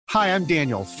Hi, I'm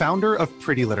Daniel, founder of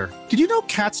Pretty Litter. Did you know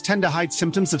cats tend to hide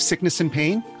symptoms of sickness and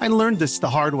pain? I learned this the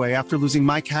hard way after losing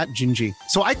my cat, Gingy.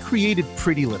 So I created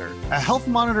Pretty Litter, a health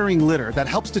monitoring litter that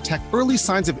helps detect early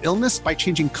signs of illness by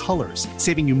changing colors,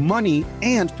 saving you money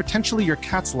and potentially your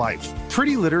cat's life.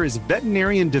 Pretty Litter is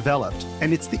veterinarian developed,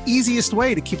 and it's the easiest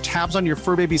way to keep tabs on your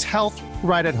fur baby's health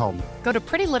right at home. Go to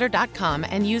prettylitter.com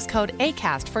and use code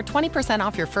ACAST for 20%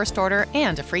 off your first order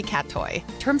and a free cat toy.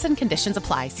 Terms and conditions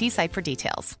apply. See site for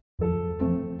details.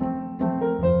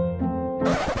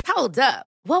 Hold up.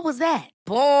 What was that?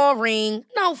 Boring.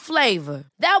 No flavor.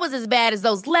 That was as bad as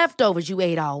those leftovers you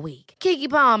ate all week. Keke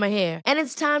Palmer here. And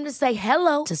it's time to say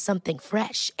hello to something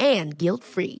fresh and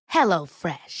guilt-free. Hello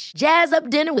Fresh. Jazz up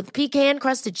dinner with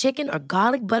pecan-crusted chicken or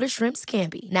garlic butter shrimp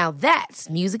scampi. Now that's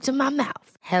music to my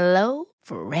mouth. Hello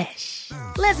Fresh.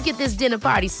 Let's get this dinner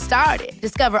party started.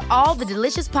 Discover all the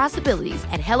delicious possibilities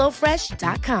at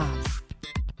hellofresh.com.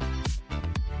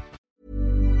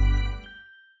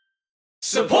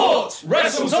 Support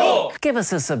Wrestle Talk! Give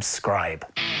us a subscribe.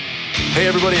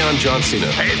 Hey everybody, I'm John Cena.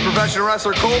 Hey, it's professional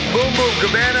wrestler Colt Boom Boom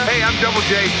Cabana. Hey, I'm Double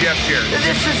J, Jeff Jarrett.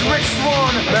 This is Rich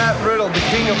Swann. Matt Riddle, the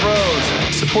King of Rose.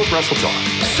 Support Wrestle Talk.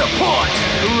 Support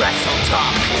Wrestle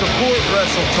Talk. Support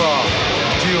Wrestle Talk.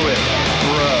 Do it,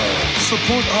 bro.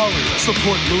 Support Ari.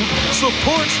 Support Luke.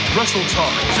 Support Wrestle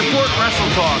Talk. Support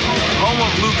Wrestle Talk. Home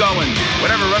of Luke Owen.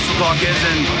 Whatever Wrestle Talk is,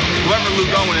 and whoever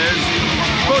Luke Owen is,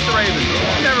 support the Ravens.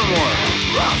 Nevermore.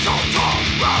 Wrestle Talk.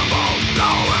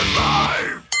 Now is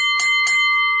live.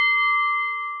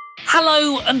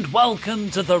 Hello and welcome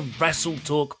to the Wrestle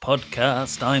Talk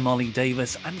podcast. I'm Ollie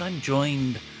Davis and I'm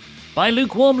joined by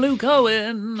lukewarm Luke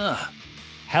Owen.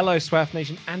 Hello, Swaff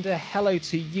Nation, and a hello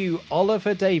to you,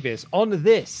 Oliver Davis, on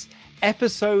this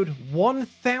episode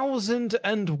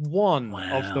 1001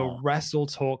 of the Wrestle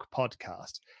Talk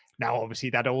podcast. Now, obviously,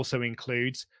 that also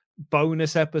includes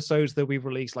bonus episodes that we've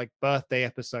released, like birthday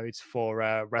episodes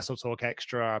for Wrestle Talk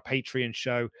Extra, our Patreon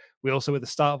show. We also, at the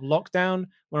start of lockdown,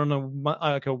 we're on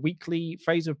a weekly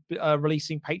phase of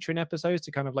releasing Patreon episodes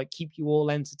to kind of like keep you all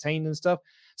entertained and stuff.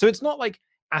 So it's not like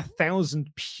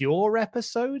 1,000 pure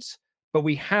episodes, but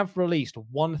we have released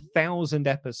 1,000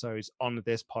 episodes on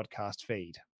this podcast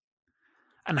feed.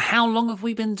 And how long have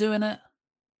we been doing it?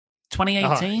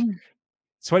 2018?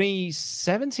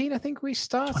 2017, I think we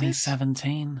started.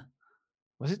 2017.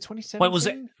 Was it 2017? Well,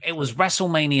 it was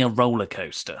WrestleMania Roller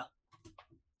Coaster.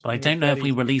 But I don't know if we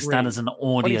released that as an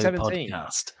audio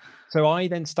podcast. So I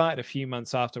then started a few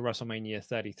months after WrestleMania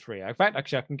 33. In fact,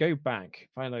 actually, I can go back.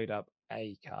 If I load up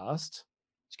Acast,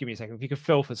 just give me a second. If you could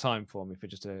fill for time for me for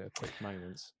just a quick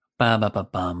moment. Do you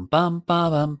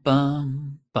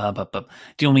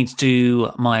want me to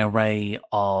do my array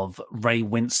of Ray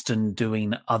Winston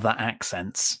doing other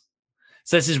accents?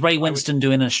 So this is Ray Winston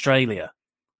doing Australia.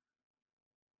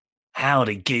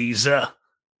 Howdy, geezer.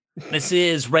 This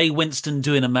is Ray Winston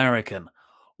doing American.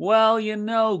 Well, you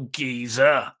know,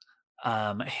 geezer.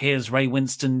 Here's Ray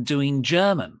Winston doing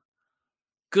German.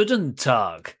 Guten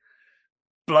Tag.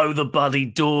 Blow the bloody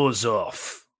doors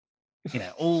off. You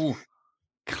know, all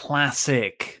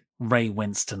classic Ray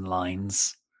Winston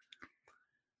lines.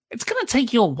 It's going to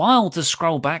take you a while to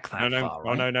scroll back that far,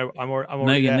 right? No. I'm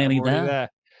already you're there. nearly there.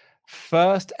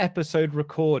 First episode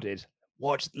recorded.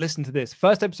 Listen to this.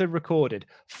 First episode recorded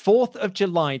 4th of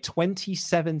July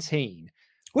 2017,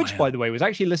 which, by the way, was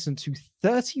actually listened to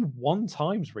 31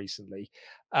 times recently,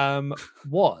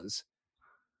 was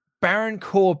Baron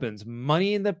Corbin's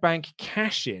Money in the Bank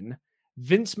cash-in,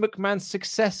 Vince McMahon's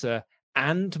successor,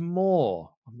 and more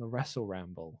on the Wrestle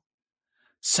Ramble.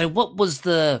 So what was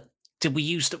did we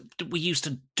used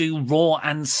to do Raw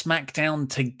and SmackDown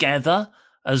together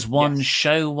as one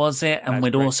show, was it? And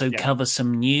we'd also cover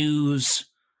some news.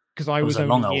 Because I was a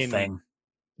long old thing.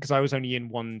 Because I was only in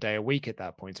one day a week at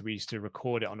that point, so we used to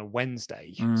record it on a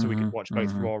Wednesday, so we could watch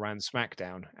both Raw and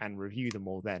SmackDown and review them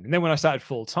all then. And then when I started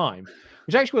full time,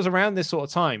 which actually was around this sort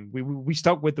of time, we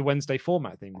stuck with the Wednesday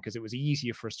format thing because it was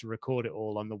easier for us to record it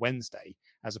all on the Wednesday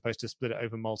as opposed to split it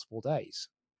over multiple days.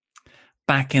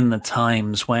 Back in the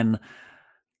times when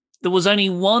there was only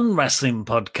one wrestling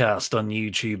podcast on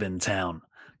YouTube in town,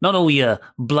 not all your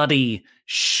bloody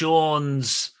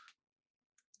Sean's.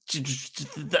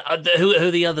 Who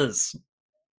are the others?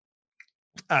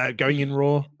 Going in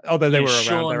Raw, although they were around.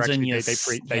 Sean's they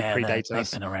They've predate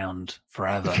us. been around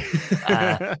forever.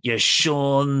 Your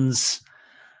Sean's,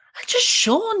 just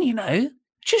Sean,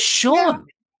 just Sean. Yeah.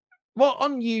 Well,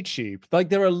 on YouTube, like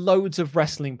there are loads of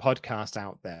wrestling podcasts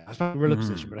out there. I suppose we're in a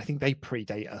position, but I think they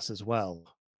predate us as well.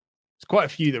 There's quite a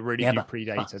few that really do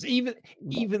predate us, even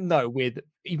though we're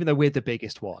the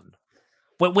biggest one.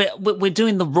 we're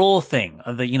doing the Raw thing,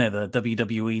 the the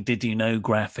WWE Did You Know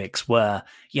graphics, where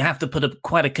you have to put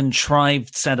quite a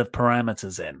contrived set of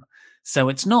parameters in. So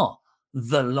it's not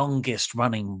the longest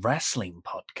running wrestling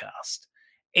podcast.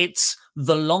 It's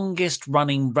the longest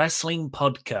running wrestling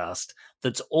podcast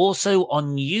that's also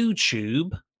on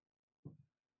YouTube.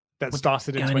 That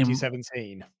started in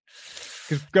 2017.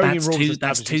 Because Going in Raw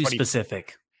that's too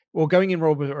specific. Well, Going in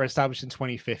Raw were established in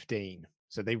 2015,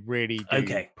 so they really do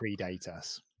predate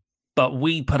us. But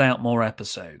we put out more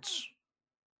episodes,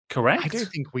 correct? I don't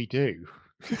think we do.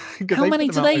 How many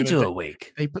do they do a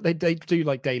week? They do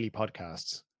like daily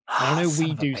podcasts. I know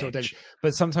we do sort of daily,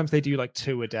 but sometimes they do like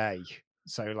 2 a day.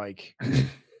 So like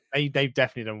they've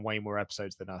definitely done way more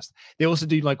episodes than us. They also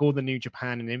do like all the New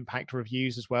Japan and Impact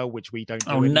reviews as well, which we don't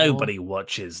do anymore. Nobody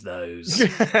watches those.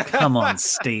 Come on,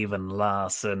 Stephen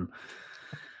Larson.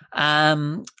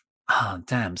 Damn.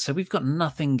 So we've got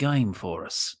nothing going for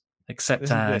us except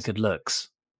our good looks.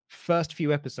 First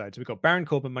few episodes, we've got Baron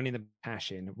Corbin, Money in the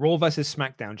Cash In, Raw vs.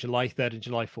 SmackDown, July 3rd and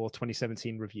July 4th,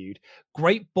 2017 reviewed,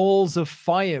 Great Balls of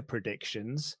Fire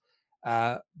predictions,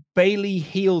 Bailey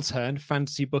heel turn,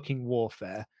 fantasy booking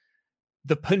warfare,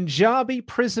 the Punjabi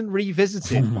prison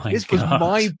revisited. This was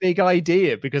my big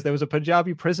idea because there was a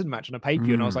Punjabi prison match on a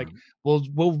pay-per-view and I was like, we'll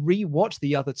rewatch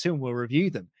the other two and we'll review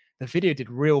them. The video did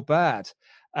real bad.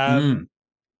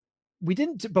 We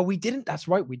didn't, that's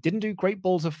right. We didn't do Great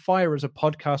Balls of Fire as a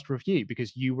podcast review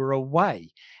because you were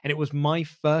away. And it was my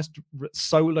first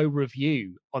solo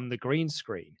review on the green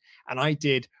screen. And I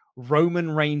did Roman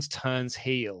Reigns Turns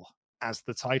Heel as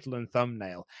the title and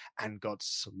thumbnail and got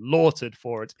slaughtered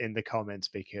for it in the comments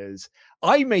because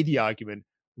I made the argument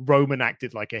Roman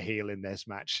acted like a heel in this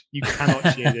match. You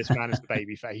cannot cheer this man as the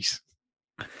babyface.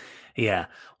 Yeah.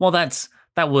 Well, that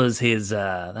was his,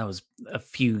 that was a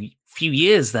few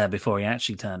years there before he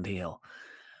actually turned heel.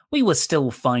 We were still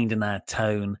finding our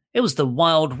tone. It was the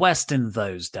Wild West in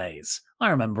those days. I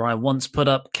remember I once put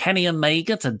up Kenny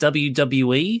Omega to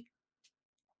WWE.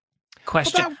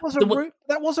 Question.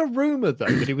 That was a rumor, though,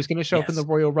 that he was going to show up in the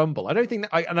Royal Rumble. I don't think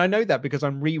that, and I know that because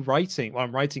I'm writing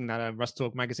that Wrestle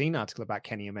Talk magazine article about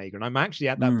Kenny Omega, and I'm actually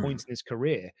at that point in his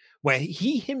career where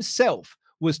he himself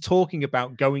was talking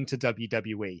about going to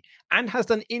WWE and has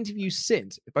done interviews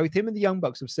since. Both him and the Young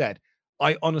Bucks have said,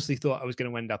 I honestly thought I was going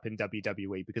to end up in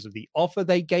WWE because of the offer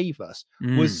they gave us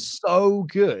was so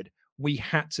good. We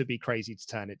had to be crazy to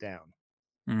turn it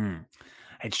down.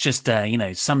 It's just,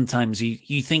 sometimes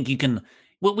you think you can,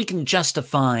 we can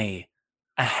justify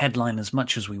a headline as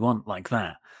much as we want like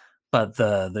that. But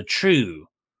the true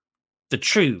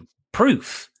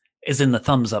proof is in the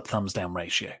thumbs up, thumbs down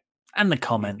ratio and the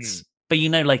comments. But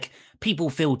people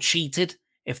feel cheated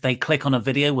if they click on a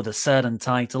video with a certain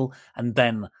title and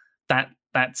then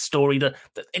that story that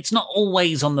it's not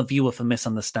always on the viewer for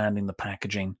misunderstanding the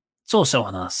packaging. It's also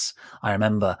on us. I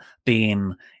remember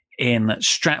being in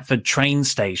Stratford train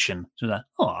station. So like,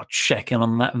 I'll check in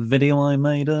on that video I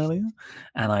made earlier.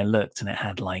 And I looked and it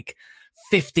had like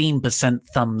 15%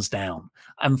 thumbs down.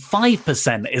 And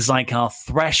 5% is like our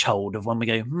threshold of when we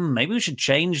go, maybe we should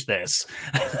change this.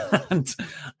 And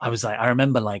I was like, I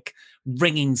remember like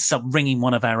ringing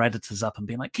one of our editors up and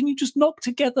being like, can you just knock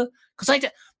together? Because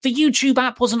the YouTube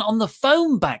app wasn't on the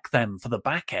phone back then for the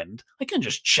back end. I can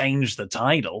just change the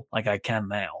title like I can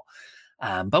now.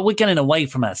 But we're getting away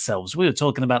from ourselves. We were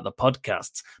talking about the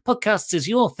podcasts. Podcasts is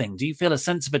your thing. Do you feel a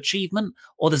sense of achievement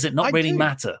or does it not really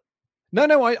matter?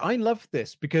 No, I love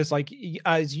this because, like,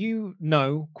 as you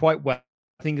know quite well,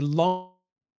 I think long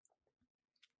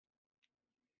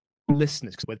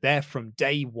listeners were there from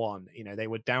day one. They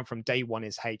were down from day one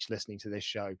is H listening to this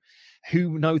show,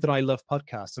 who know that I love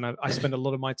podcasts. And I spend a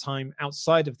lot of my time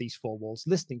outside of these four walls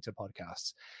listening to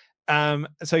podcasts.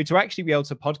 So to actually be able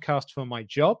to podcast for my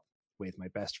job with my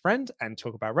best friend and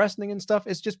talk about wrestling and stuff,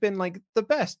 it's just been like the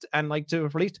best. And like to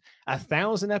have released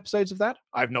 1,000 episodes of that,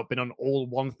 I've not been on all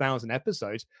 1,000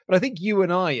 episodes, but I think you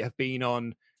and I have been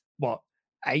on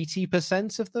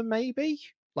 80% of them, maybe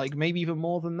even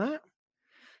more than that.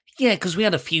 Yeah, because we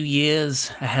had a few years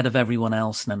ahead of everyone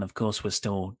else, and then of course we're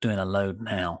still doing a load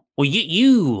now. Well,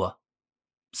 you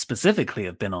specifically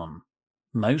have been on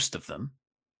most of them.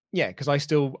 Yeah, because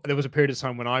there was a period of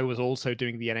time when I was also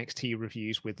doing the NXT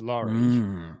reviews with Laurie,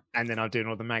 and then I'm doing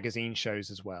all the magazine shows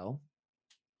as well.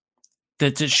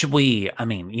 Should we,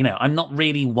 I'm not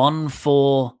really one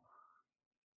for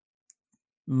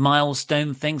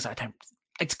milestone things.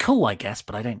 It's cool, I guess,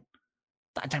 but I don't,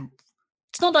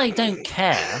 it's not that I don't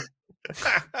care,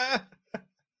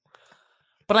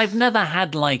 but I've never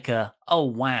had like oh,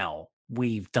 wow,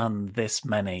 we've done this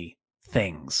many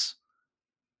things.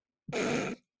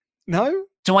 No,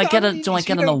 Do I get an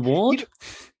award?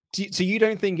 So you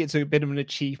don't think it's a bit of an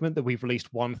achievement that we've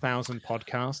released 1,000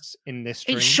 podcasts in this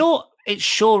stream? It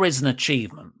sure is an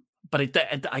achievement. But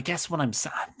I guess what I'm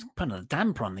putting a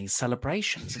damper on these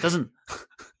celebrations. It doesn't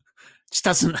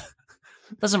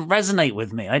resonate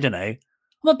with me. I don't know.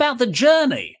 I'm about the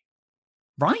journey,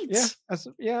 right?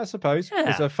 Yeah, I suppose. Yeah.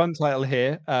 There's a fun title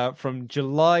here from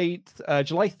July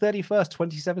 31st,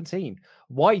 2017.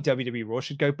 Why WWE Raw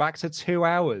should go back to 2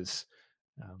 hours.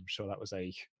 I'm sure that was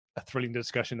a thrilling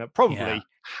discussion that probably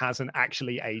hasn't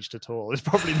actually aged at all. It's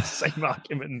probably the same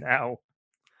argument now.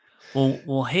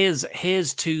 Well,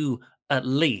 here's to at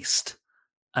least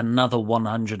another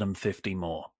 150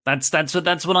 more. That's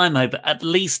what I'm hoping. At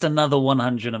least another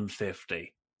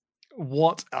 150.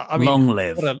 Long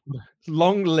live.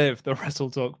 Long live the Wrestle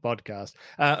Talk podcast.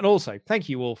 And also, thank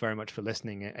you all very much for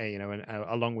listening, and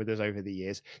along with us over the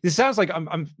years. This sounds like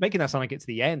I'm making that sound like it's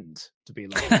the end, to be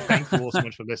like, thank you all so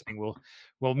much for listening.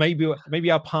 Well,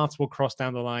 maybe our paths will cross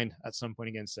down the line at some point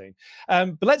again soon.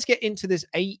 But let's get into this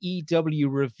AEW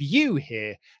review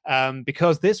here,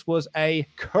 because this was a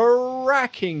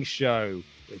cracking show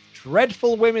with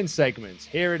dreadful women segments.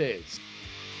 Here it is.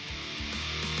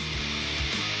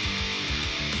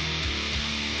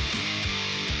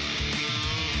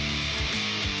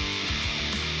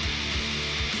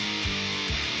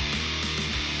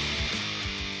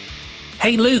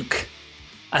 Hey, Luke,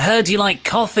 I heard you like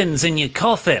coffins in your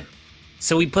coffin.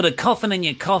 So we put a coffin in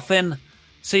your coffin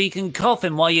so you can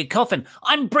coffin while you're coughing.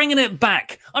 I'm bringing it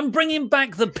back. I'm bringing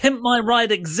back the Pimp My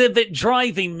Ride exhibit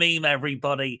driving meme,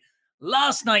 everybody.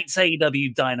 Last night's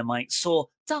AEW Dynamite saw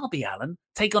Darby Allin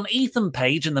take on Ethan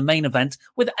Page in the main event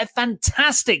with a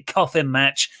fantastic coffin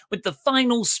match, with the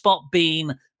final spot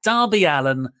being Darby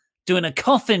Allin doing a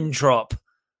coffin drop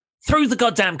through the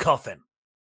goddamn coffin.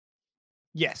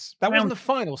 Yes, that wasn't the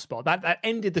final spot. That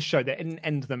ended the show. That didn't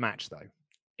end the match, though.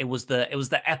 It was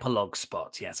the epilogue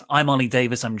spot. Yes, I'm Ollie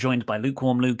Davis. I'm joined by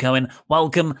Lukewarm Luke Owen.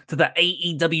 Welcome to the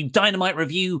AEW Dynamite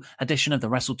review edition of the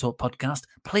Wrestle Talk podcast.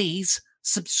 Please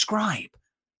subscribe,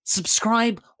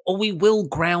 or we will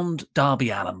ground Darby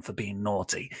Allin for being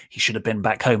naughty. He should have been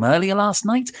back home earlier last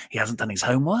night. He hasn't done his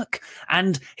homework,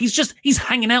 and he's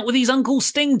hanging out with his Uncle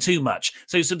Sting too much.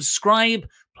 So subscribe,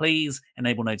 please.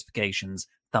 Enable notifications.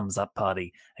 Thumbs up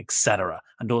party, etc.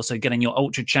 And also getting your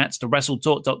ultra chats to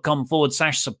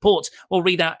wrestletalk.com/support. We'll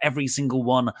read out every single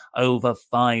one over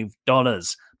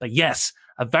 $5. But yes,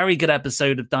 a very good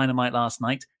episode of Dynamite last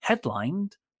night,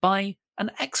 headlined by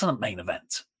an excellent main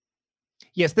event.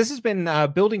 Yes, this has been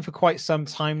building for quite some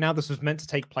time now. This was meant to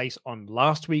take place on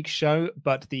last week's show,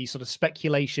 but the sort of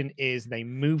speculation is they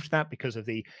moved that because of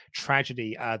the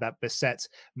tragedy that beset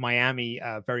Miami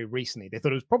very recently. They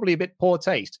thought it was probably a bit poor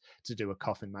taste to do a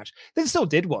coffin match. They still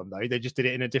did one, though. They just did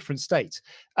it in a different state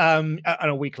and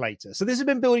a week later. So this has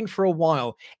been building for a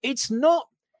while. It's not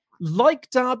like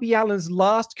Darby Allin's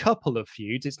last couple of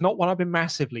feuds. It's not one I've been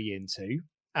massively into.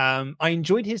 I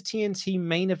enjoyed his TNT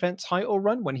main event title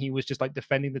run when he was just like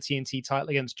defending the TNT title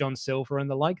against John Silver and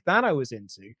the like. That I was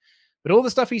into. But all the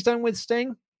stuff he's done with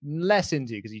Sting, less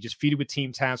into, because he just feuded with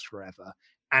Team Taz forever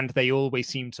and they always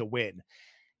seem to win.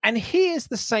 And here's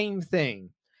the same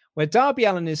thing, where Darby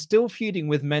Allin is still feuding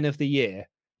with Men of the Year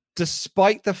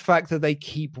despite the fact that they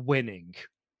keep winning.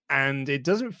 And it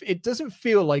doesn't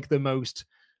feel like the most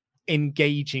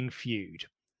engaging feud.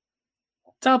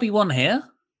 Darby won here.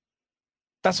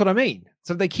 That's what I mean.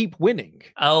 So they keep winning.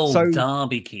 Oh, so,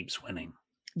 Darby keeps winning.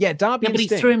 Yeah, Darby. Yeah, but he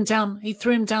threw him down. He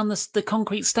threw him down the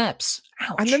concrete steps.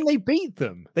 Ouch. And then they beat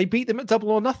them. They beat them at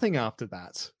Double or Nothing after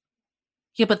that.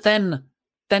 Yeah, but then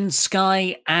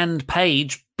Sky and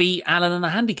Page beat Allin in a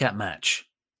handicap match.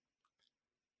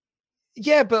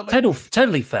 Yeah, but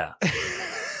totally fair.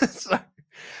 So,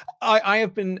 I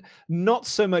have been not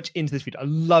so much into this feud. I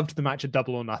loved the match at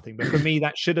Double or Nothing, but for me,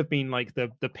 that should have been like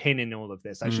the pin in all of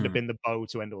this. That should have been the bow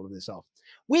to end all of this off.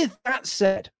 With that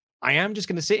said, I am just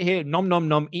going to sit here, nom, nom,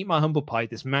 nom, eat my humble pie.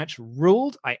 This match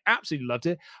ruled. I absolutely loved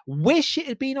it. Wish it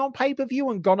had been on pay-per-view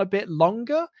and gone a bit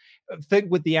longer. I think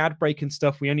with the ad break and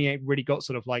stuff, we only really got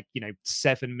sort of like,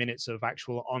 7 minutes of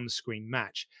actual on-screen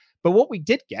match. But what we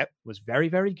did get was very,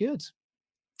 very good.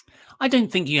 I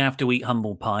don't think you have to eat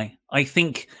humble pie. I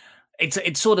think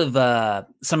it's sort of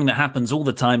something that happens all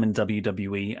the time in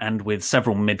WWE and with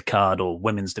several mid-card or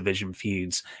women's division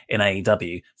feuds in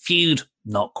AEW. Feud,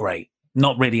 not great.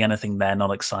 Not really anything there,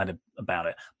 not excited about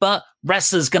it. But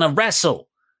wrestler's going to wrestle.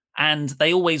 And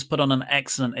they always put on an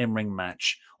excellent in-ring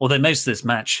match. Although most of this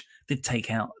match did take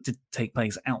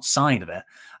place outside of it.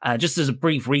 Just as a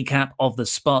brief recap of the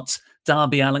spots,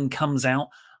 Darby Allin comes out,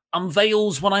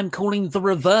 unveils what I'm calling the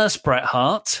reverse Bret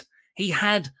Hart. He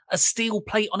had a steel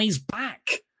plate on his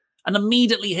back and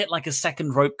immediately hit like a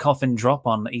second rope coffin drop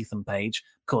on Ethan Page.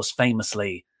 Of course,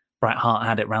 famously, Bret Hart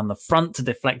had it round the front to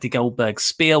deflect a Goldberg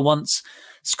spear once.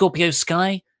 Scorpio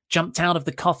Sky jumped out of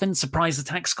the coffin, surprise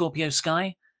attack Scorpio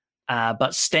Sky.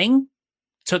 But Sting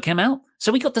took him out.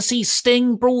 So we got to see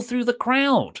Sting brawl through the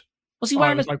crowd. Was he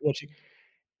wearing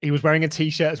He was wearing a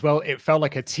t-shirt as well. It felt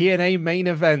like a TNA main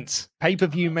event,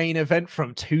 pay-per-view main event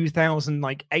from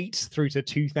 2008 through to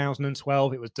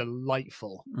 2012. It was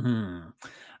delightful. Mm-hmm.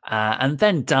 And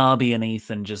then Darby and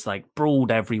Ethan just like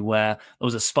brawled everywhere. There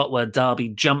was a spot where Darby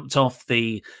jumped off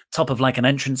the top of like an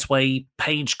entranceway.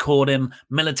 Page caught him,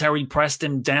 military pressed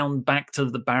him down back to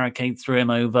the barricade, threw him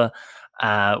over.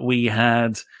 We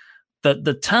had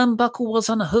the turnbuckle was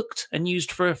unhooked and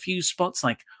used for a few spots.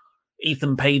 Like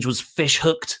Ethan Page was fish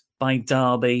hooked by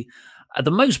Darby. The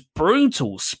most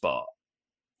brutal spot,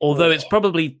 although it's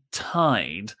probably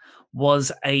tied,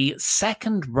 was a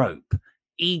second rope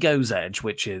Ego's Edge,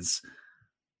 which is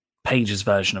Page's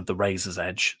version of the Razor's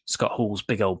Edge, Scott Hall's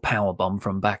big old power bomb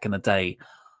from back in the day,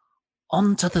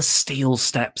 onto the steel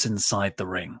steps inside the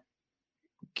ring.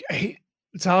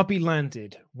 Darby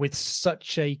landed with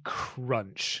such a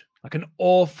crunch, like an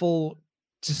awful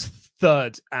just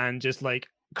thud, and just like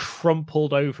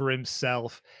crumpled over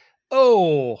himself.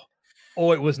 Oh,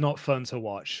 it was not fun to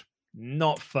watch.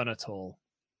 Not fun at all.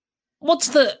 What's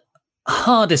the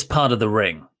hardest part of the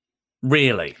ring?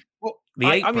 Really? Well, the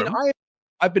apron? I mean,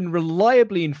 I've been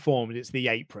reliably informed it's the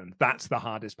apron. That's the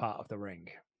hardest part of the ring.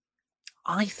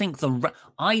 I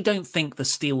don't think the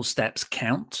steel steps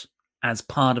count as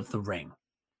part of the ring.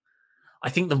 I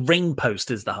think the ring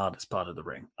post is the hardest part of the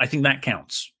ring. I think that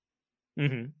counts.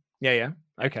 Mm-hmm. Yeah.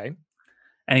 Okay.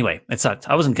 Anyway, it sucked.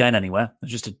 I wasn't going anywhere. It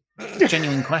was just a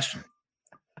genuine question.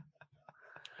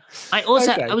 I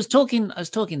was talking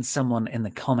to someone in the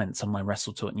comments on my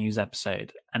Wrestle Talk News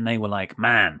episode, and they were like,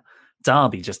 man,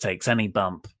 Darby just takes any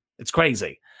bump. It's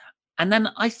crazy. And then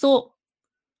I thought,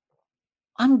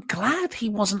 I'm glad he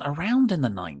wasn't around in the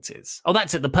 90s. Oh,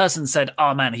 that's it. The person said,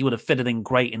 oh man, he would have fitted in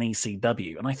great in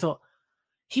ECW. And I thought,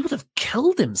 he would have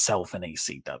killed himself in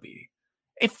ECW.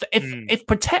 If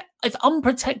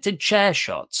unprotected chair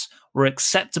shots were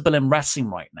acceptable in wrestling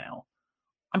right now,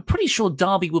 I'm pretty sure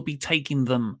Darby would be taking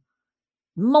them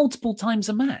multiple times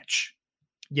a match.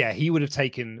 Yeah, he would have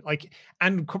taken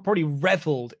and probably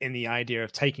reveled in the idea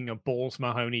of taking a Balls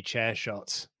Mahoney chair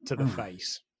shot to the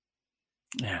face.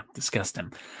 Yeah,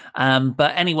 disgusting.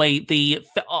 But anyway,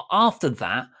 after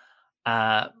that,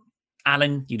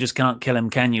 Alan, you just can't kill him,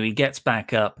 can you? He gets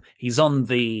back up. He's on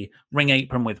the ring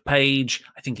apron with Page.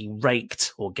 I think he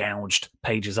raked or gouged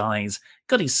Page's eyes.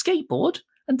 Got his skateboard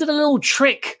and did a little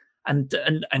trick and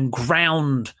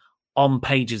ground on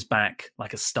Page's back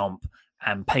like a stomp.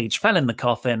 And Page fell in the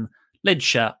coffin, lid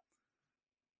shut.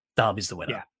 Darby's the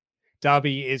winner. Yeah,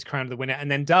 Darby is crowned the winner. And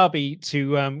then Darby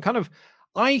to kind of,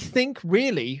 I think,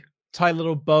 really tie a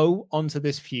little bow onto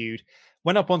this feud,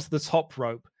 went up onto the top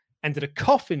rope and did a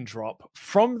coffin drop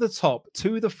from the top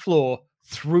to the floor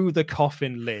through the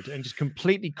coffin lid and just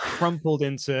completely crumpled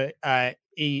into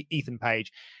Ethan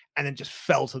Page and then just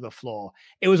fell to the floor.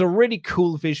 It was a really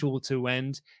cool visual to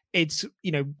end. It's,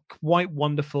 quite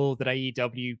wonderful that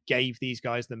AEW gave these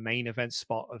guys the main event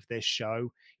spot of this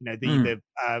show. The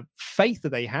faith that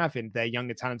they have in their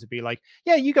younger talent to be like,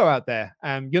 yeah, you go out there.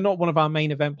 You're not one of our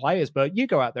main event players, but you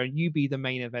go out there and you be the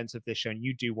main event of this show and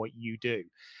you do what you do.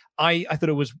 I thought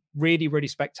it was really, really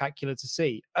spectacular to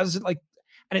see. And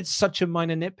it's such a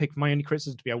minor nitpick. My only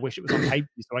criticism to be, I wish it was on paper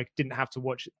so I didn't have to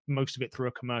watch most of it through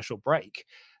a commercial break.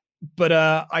 But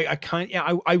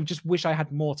I just wish I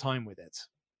had more time with it.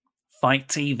 Fight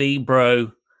TV,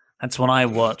 bro. That's what I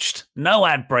watched. No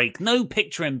ad break, no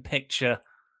picture in picture.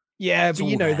 Yeah, it's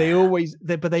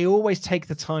but they always take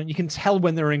the time. You can tell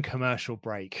when they're in commercial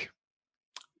break.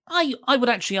 I would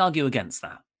actually argue against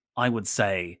that. I would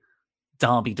say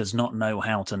Darby does not know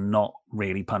how to not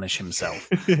really punish himself.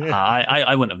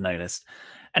 I wouldn't have noticed.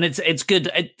 And it's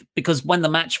good because when the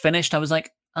match finished, I was like,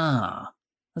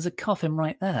 there's a coffin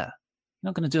right there. You're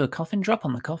not going to do a coffin drop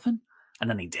on the coffin? And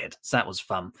then he did. So that was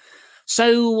fun.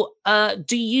 So I've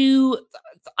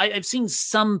seen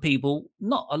some people,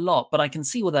 not a lot, but I can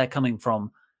see where they're coming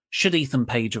from. Should Ethan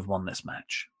Page have won this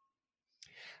match?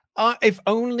 If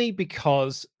only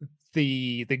because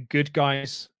the good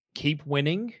guys keep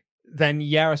winning, then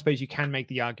yeah, I suppose you can make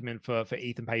the argument for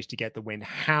Ethan Page to get the win.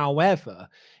 However,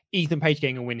 Ethan Page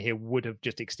getting a win here would have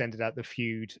just extended out the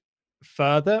feud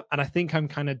further, and I think I'm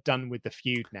kind of done with the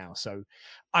feud now. So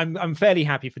I'm fairly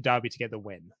happy for Darby to get the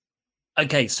win.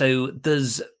 Okay, so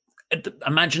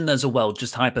imagine there's a world,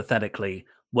 just hypothetically,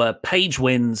 where Page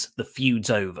wins, the feud's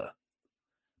over.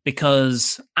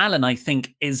 because Alan, I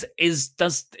think, is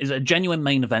a genuine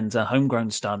main eventer,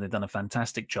 homegrown star. They've done a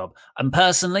fantastic job. And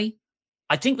personally,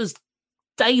 I think there's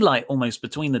daylight almost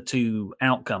between the two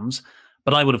outcomes,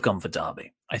 but I would have gone for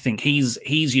Darby. I think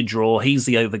he's your draw. He's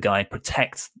the over guy.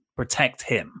 Protect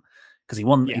him, because he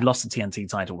lost the TNT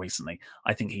title recently.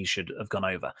 I think he should have gone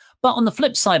over. But on the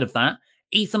flip side of that,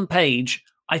 Ethan Page,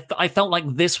 I felt like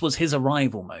this was his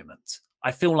arrival moment.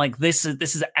 I feel like this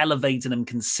has elevated him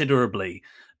considerably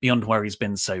beyond where he's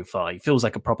been so far. He feels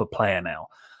like a proper player now.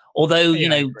 Although,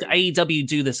 AEW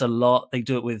do this a lot. They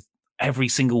do it with every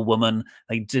single woman.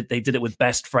 They did it with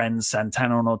best friends,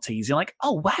 Santana and Ortiz. You're like,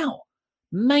 oh, wow,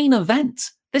 main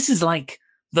event. This is like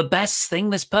the best thing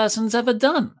this person's ever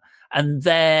done. And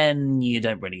then you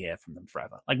don't really hear from them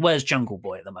forever. Like, where's Jungle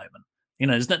Boy at the moment?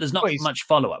 There's not much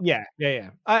follow-up. Yeah.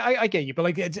 I get you. But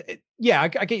like, I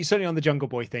get you certainly on the Jungle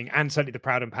Boy thing, and certainly the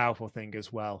Proud and Powerful thing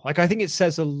as well. Like, I think it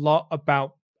says a lot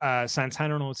about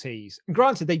Santana and Ortiz. And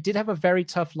granted, they did have a very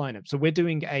tough lineup. So we're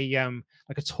doing a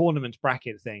tournament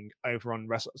bracket thing over on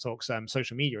Wrestle Talk's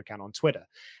social media account on Twitter,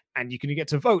 and you can get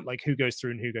to vote like who goes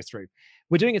through and who goes through.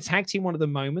 We're doing a tag team one at the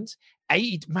moment.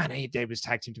 AEW's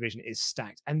tag team division is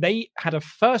stacked, and they had a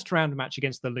first round match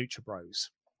against the Lucha Bros.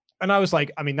 And I was like,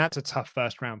 I mean, that's a tough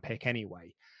first round pick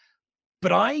anyway.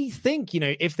 But I think,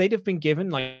 if they'd have been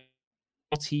given like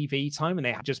TV time and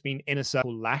they had just been inner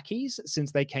circle lackeys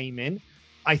since they came in,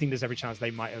 I think there's every chance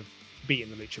they might have beaten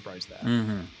the Lucha Bros there.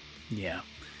 Mm-hmm. Yeah.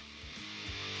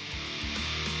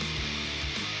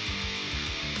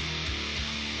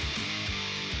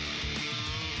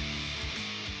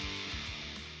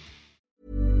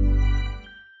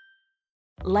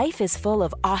 Life is full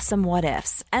of awesome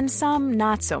what-ifs, and some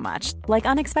not so much, like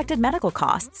unexpected medical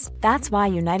costs. That's why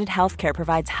United Healthcare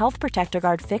provides Health Protector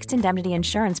Guard fixed indemnity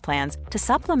insurance plans to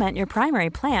supplement your primary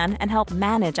plan and help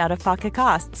manage out-of-pocket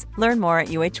costs. Learn more at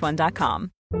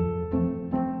uh1.com.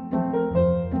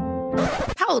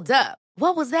 Hold up.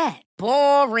 What was that?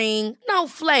 Boring. No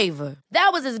flavor. That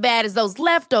was as bad as those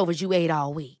leftovers you ate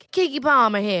all week. Keke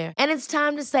Palmer here. And it's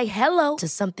time to say hello to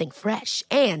something fresh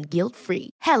and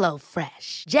guilt-free. Hello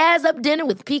Fresh. Jazz up dinner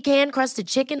with pecan-crusted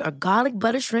chicken or garlic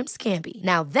butter shrimp scampi.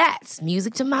 Now that's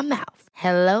music to my mouth.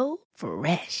 Hello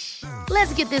Fresh.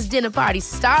 Let's get this dinner party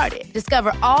started.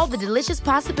 Discover all the delicious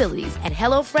possibilities at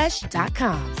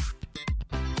hellofresh.com.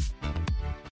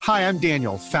 Hi, I'm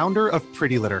Daniel, founder of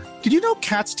Pretty Litter. Did you know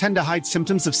cats tend to hide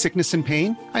symptoms of sickness and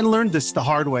pain? I learned this the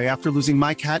hard way after losing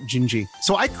my cat, Gingy.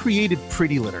 So I created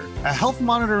Pretty Litter, a health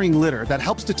monitoring litter that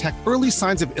helps detect early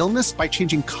signs of illness by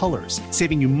changing colors,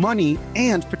 saving you money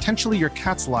and potentially your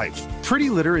cat's life.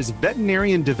 Pretty Litter is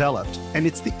veterinarian developed, and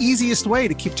it's the easiest way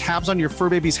to keep tabs on your fur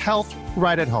baby's health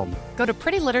right at home. Go to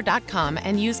prettylitter.com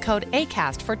and use code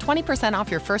ACAST for 20% off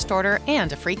your first order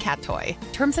and a free cat toy.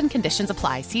 Terms and conditions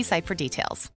apply. See site for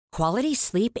details. Quality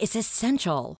sleep is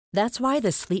essential. That's why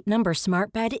the Sleep Number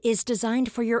Smart Bed is designed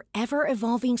for your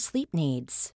ever-evolving sleep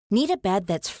needs. Need a bed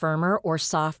that's firmer or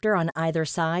softer on either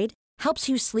side? Helps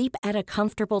you sleep at a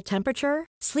comfortable temperature?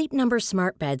 Sleep Number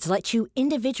Smart Beds let you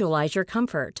individualize your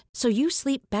comfort, so you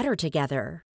sleep better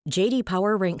together. J.D.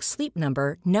 Power ranks Sleep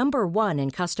Number number 1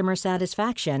 in customer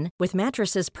satisfaction with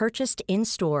mattresses purchased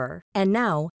in-store. And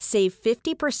now, save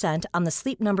 50% on the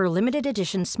Sleep Number Limited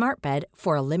Edition Smart Bed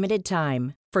for a limited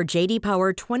time. For J.D.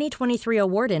 Power 2023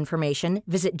 award information,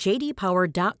 visit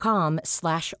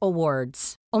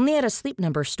jdpower.com/awards. Only at a Sleep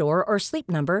Number store or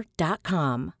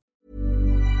sleepnumber.com.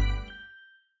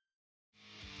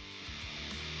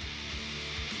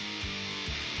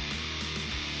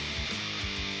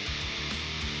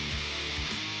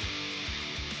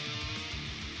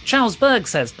 Charles Berg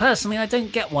says, personally, I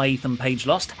don't get why Ethan Page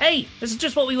lost. Hey, this is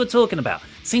just what we were talking about.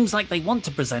 Seems like they want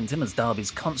to present him as Darby's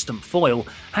constant foil.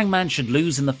 Hangman should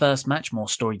lose in the first match, more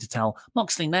story to tell.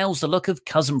 Moxley nails the look of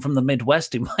cousin from the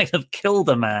Midwest who might have killed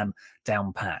a man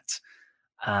down pat.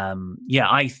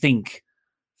 I think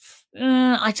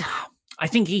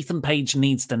Ethan Page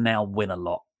needs to now win a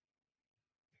lot.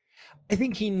 I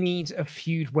think he needs a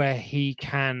feud where he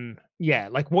can,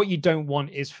 like what you don't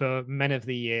want is for Men of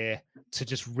the Year to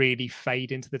just really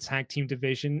fade into the tag team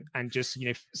division and just,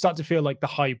 start to feel like the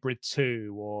Hybrid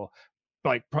 2 or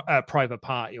like Private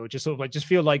Party, or just sort of like just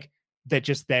feel like they're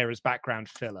just there as background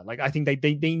filler. Like I think they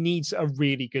need a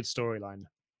really good storyline.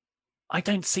 I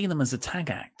don't see them as a tag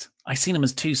act. I see them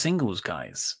as two singles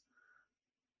guys.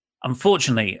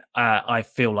 Unfortunately, I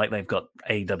feel like they've got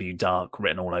AEW Dark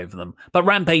written all over them. But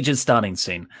Rampage is starting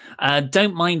soon.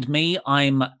 Don't mind me,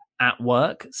 I'm at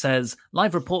work, says,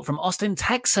 live report from Austin,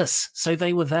 Texas. So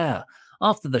they were there.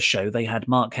 After the show, they had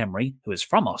Mark Henry, who is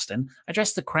from Austin,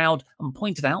 address the crowd and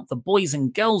pointed out the Boys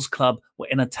and Girls Club were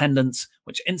in attendance,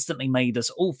 which instantly made us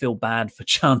all feel bad for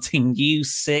chanting "you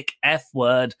sick F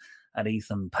word" at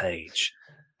Ethan Page.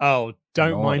 Oh,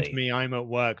 don't Naughty. mind me, I'm at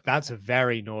work. That's a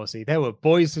very naughty. There were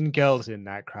boys and girls in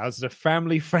that crowd. It's a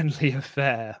family-friendly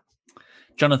affair.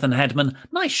 Jonathan Hedman,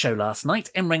 nice show last night.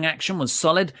 In-ring action was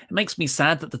solid. It makes me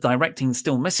sad that the directing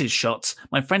still misses shots.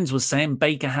 My friends were saying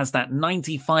Baker has that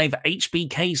 95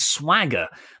 HBK swagger.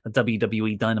 The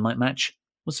WWE Dynamite match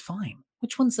was fine.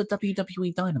 Which one's the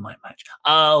WWE Dynamite match?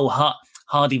 Oh,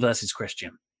 Hardy versus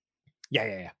Christian.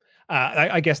 Yeah.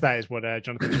 I guess that is what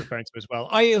Jonathan's referring to as well.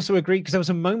 I also agree because there was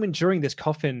a moment during this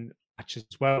coffin match as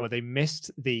well where they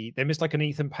missed like an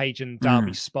Ethan Page and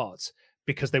Darby spot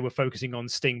because they were focusing on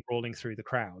Sting brawling through the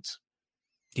crowds.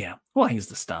 Yeah, well, he's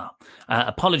the star.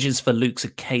 Apologies for Luke's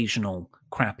occasional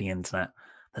crappy internet.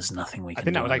 There's nothing we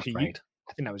can do. I think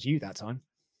that was you that time.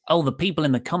 Oh, the people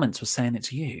in the comments were saying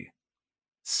it's you.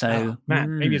 So,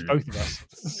 man, maybe it's both of us.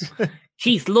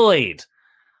 Keith Lloyd.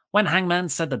 When Hangman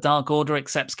said the Dark Order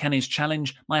accepts Kenny's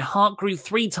challenge, my heart grew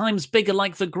 3 times bigger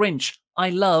like the Grinch. I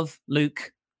love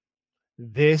Luke.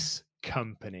 This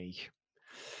company.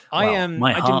 Well,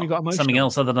 I genuinely got emotional. Something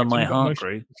else other than my heart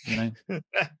grew, you know.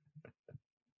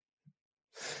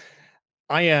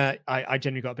 I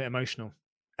genuinely got a bit emotional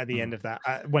at the end of that.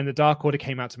 When the Dark Order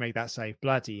came out to make that save,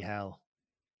 bloody hell.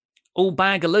 All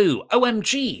bagaloo.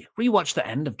 OMG. Rewatch the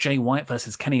end of Jay White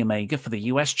versus Kenny Omega for the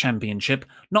US Championship.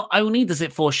 Not only does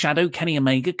it foreshadow Kenny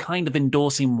Omega kind of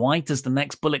endorsing White as the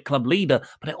next Bullet Club leader,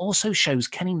 but it also shows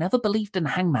Kenny never believed in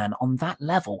Hangman on that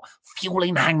level,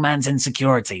 fueling Hangman's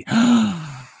insecurity.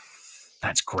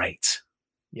 That's great.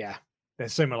 Yeah.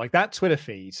 There's so much like that Twitter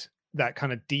feed that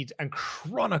kind of and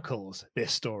chronicles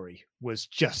this story was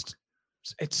just,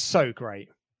 it's so great.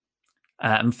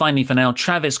 And finally for now,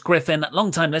 Travis Griffin,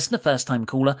 long-time listener, first-time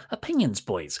caller. Opinions,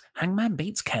 boys. Hangman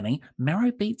beats Kenny.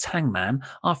 Miro beats Hangman.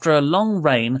 After a long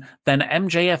reign, then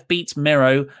MJF beats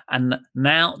Miro. And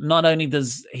now not only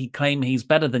does he claim he's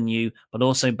better than you, but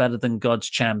also better than God's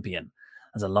champion.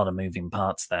 There's a lot of moving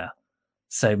parts there.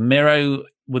 So Miro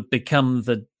would become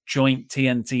the joint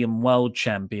TNT and world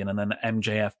champion, and then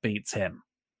MJF beats him.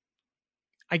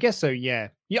 I guess so, yeah.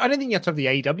 I don't think you have to have the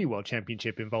AEW World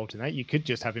Championship involved in that. You could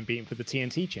just have him beaten for the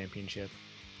TNT Championship.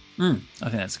 I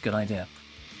think that's a good idea.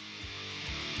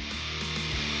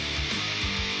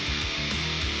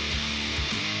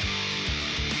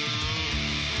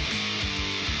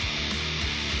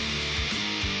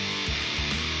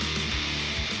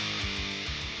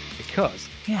 Because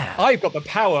I've got the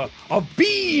power of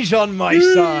Beige on my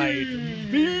side.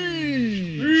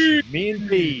 Beige. Me and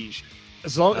Beige.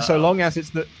 As long as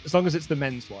it's the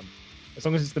men's one. As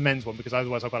long as it's the men's one, because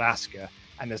otherwise I've got Asuka,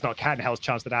 and there's not a cat in hell's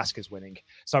chance that Asuka's winning.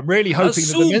 So I'm really hoping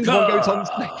that the men's one goes on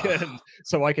second,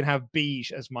 so I can have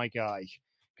Beige as my guy.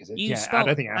 You spelled I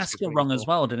don't think Asuka wrong as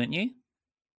well, didn't you?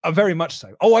 Very much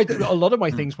so. Oh, a lot of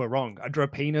my things were wrong. I drew a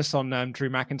penis on Drew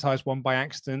McIntyre's one by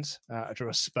accident. I drew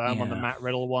a sperm on the Matt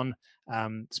Riddle one.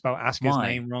 Spelled Asuka's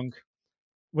name wrong.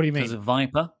 What do you mean? Because of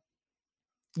Viper?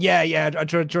 Yeah. I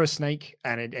drew a snake,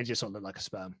 and it just sort of looked like a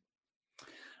sperm.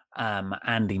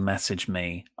 Andy messaged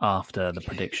me after the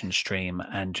prediction stream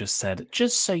and just said,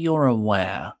 just so you're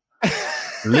aware,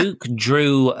 Luke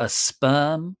drew a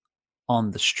sperm on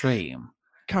the stream.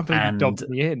 Can't believe you dobbed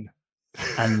me in.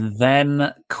 And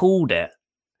then called it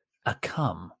a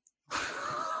cum.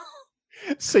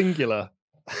 Singular.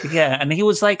 Yeah, and he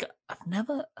was like, I've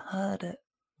never heard it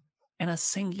in a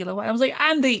singular way. I was like,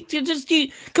 Andy,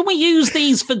 can we use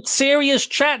these for serious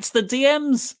chats, the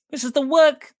DMs? This is the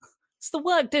work. It's the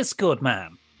work Discord,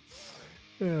 man.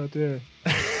 Oh, dear.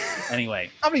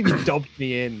 Anyway. How many of you dobbed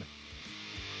me in?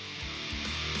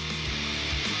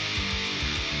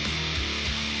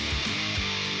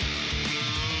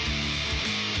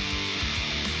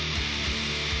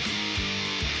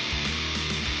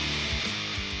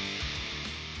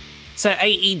 So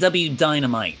AEW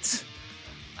Dynamite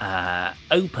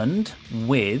opened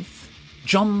with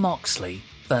Jon Moxley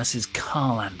versus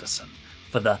Carl Anderson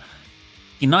for the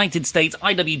United States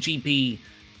IWGP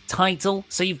title.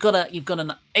 So you've got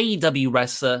an AEW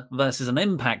wrestler versus an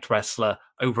Impact wrestler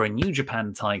over a New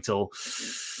Japan title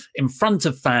in front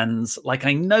of fans. Like,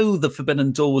 I know the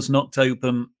Forbidden Door was knocked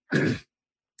open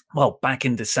well back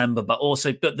in December, but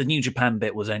the New Japan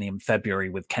bit was only in February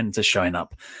with Kenta showing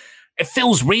up. It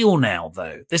feels real now,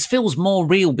 though. This feels more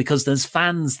real because there's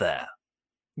fans there.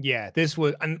 Yeah, this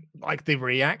was, and like the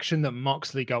reaction that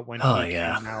Moxley got when he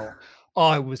came out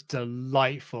Oh, it was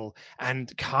delightful.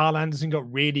 And Carl Anderson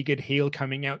got really good heel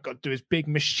coming out, got to do his big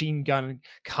machine gun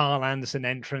Carl Anderson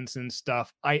entrance and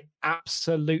stuff. I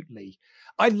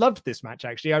loved this match,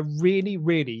 actually. I really,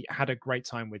 really had a great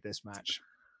time with this match.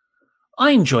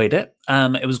 I enjoyed it.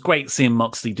 It was great seeing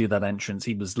Moxley do that entrance.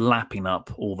 He was lapping up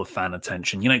all the fan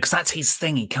attention, because that's his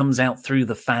thing. He comes out through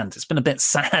the fans. It's been a bit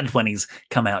sad when he's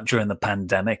come out during the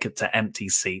pandemic to empty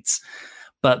seats.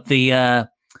 But I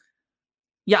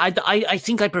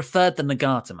think I preferred the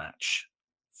Nagata match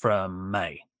from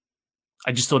May.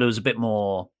 I just thought it was a bit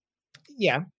more.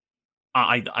 Yeah.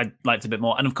 I liked it a bit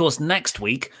more. And of course, next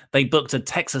week, they booked a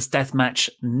Texas Deathmatch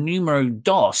numero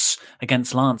dos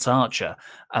against Lance Archer.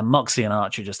 And Moxley and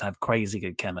Archer just have crazy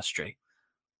good chemistry.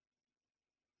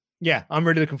 Yeah, I'm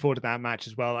really looking forward to that match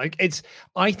as well.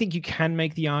 I think you can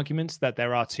make the argument that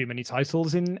there are too many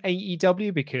titles in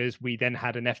AEW because we then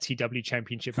had an FTW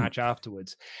championship match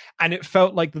afterwards. And it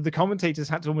felt like the commentators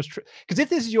had to almost... Because if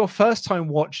this is your first time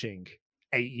watching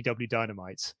AEW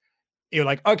Dynamite, you're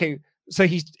like, okay... So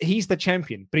he's the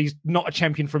champion, but he's not a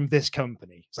champion from this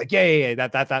company. It's like, yeah,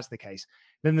 that's the case.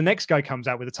 Then the next guy comes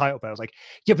out with a title belt. It's like,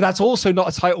 yeah, but that's also not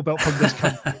a title belt from this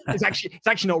company. It's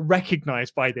actually not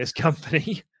recognized by this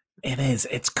company. It is.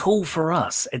 It's cool for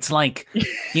us. It's like,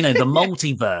 the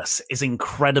multiverse is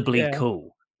incredibly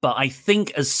cool. But I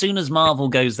think as soon as Marvel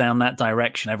goes down that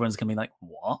direction, everyone's going to be like,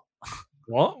 what?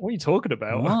 What? What are you talking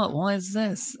about? What? Why is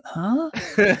this? Huh?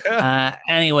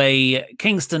 Anyway,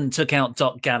 Kingston took out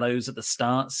Doc Gallows at the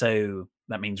start, so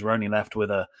that means we're only left with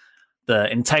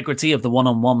the integrity of the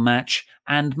one-on-one match,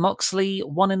 and Moxley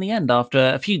won in the end after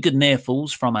a few good near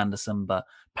falls from Anderson, but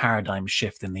paradigm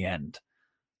shift in the end.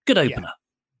 Good opener.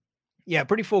 Yeah,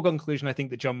 pretty foregone conclusion, I think,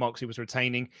 that Jon Moxley was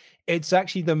retaining. It's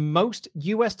actually the most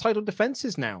US title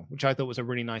defenses now, which I thought was a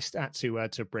really nice stat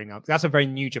to bring up. That's a very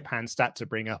New Japan stat to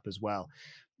bring up as well.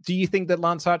 Do you think that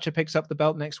Lance Archer picks up the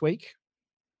belt next week?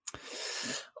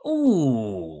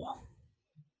 Oh,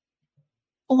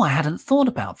 I hadn't thought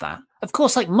about that. Of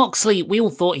course, like Moxley, we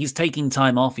all thought he's taking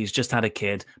time off. He's just had a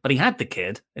kid, but he had the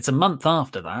kid. It's a month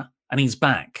after that, and he's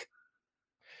back.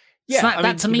 Yeah, so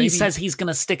that to me says he's going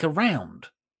to stick around.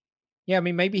 Yeah, I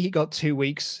mean, maybe he got 2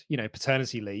 weeks,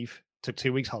 paternity leave, took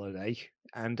 2 weeks holiday,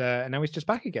 and now he's just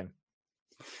back again.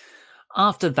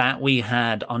 After that, we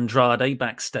had Andrade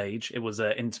backstage. It was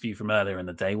an interview from earlier in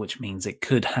the day, which means it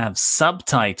could have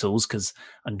subtitles because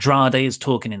Andrade is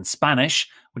talking in Spanish,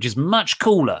 which is much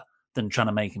cooler than trying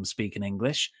to make him speak in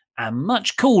English, and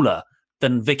much cooler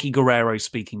than Vicky Guerrero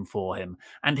speaking for him.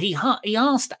 And he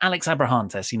asked Alex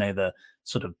Abrahantes, the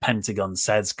sort of Pentagon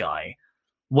Says guy,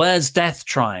 where's Death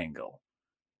Triangle?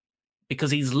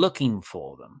 Because he's looking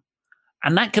for them.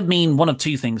 And that could mean one of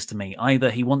two things to me. Either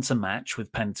he wants a match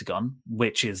with Pentagon,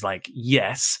 which is like,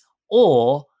 yes,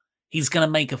 or he's going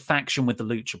to make a faction with the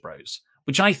Lucha Bros,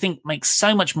 which I think makes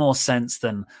so much more sense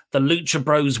than the Lucha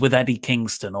Bros with Eddie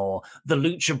Kingston or the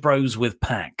Lucha Bros with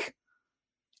Pac.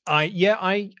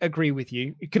 I agree with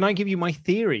you. Can I give you my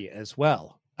theory as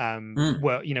well?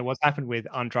 Well, what's happened with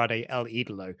Andrade El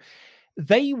Idolo.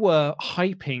 They were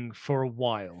hyping for a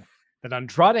while that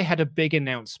Andrade had a big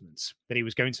announcement that he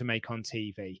was going to make on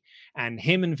TV, and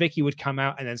him and Vicky would come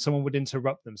out and then someone would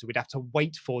interrupt them. So we'd have to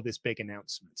wait for this big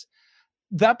announcement.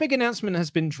 That big announcement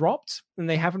has been dropped and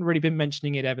they haven't really been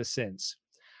mentioning it ever since.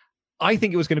 I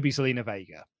think it was going to be Zelina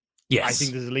Vega. Yes. I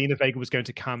think that Zelina Vega was going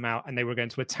to come out and they were going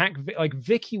to attack. Like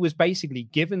Vicky was basically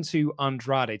given to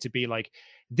Andrade to be like,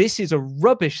 this is a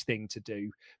rubbish thing to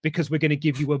do because we're going to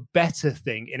give you a better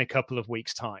thing in a couple of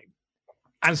weeks' time.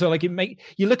 And so like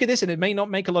you look at this and it may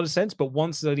not make a lot of sense, but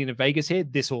once Zelina Vega's here,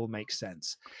 this all makes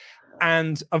sense.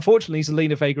 And unfortunately,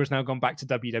 Zelina Vega has now gone back to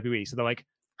WWE. So they're like,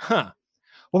 well,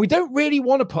 we don't really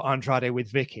want to put Andrade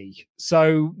with Vicky.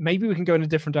 So maybe we can go in a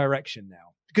different direction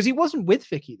now because he wasn't with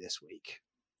Vicky this week.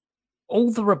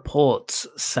 All the reports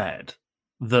said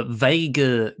that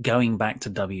Vega going back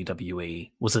to WWE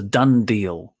was a done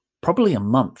deal, probably a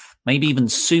month, maybe even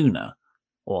sooner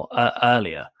or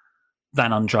earlier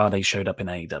than Andrade showed up in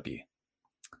AEW.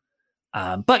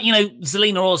 But,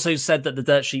 Zelina also said that the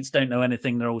dirt sheets don't know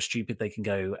anything. They're all stupid. They can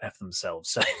go F themselves.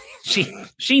 So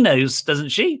she knows, doesn't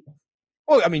she?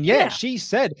 Well, I mean, yeah, she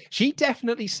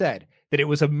definitely said that it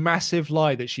was a massive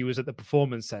lie that she was at the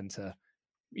Performance Center,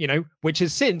 which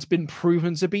has since been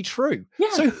proven to be true.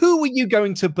 Yeah. So who are you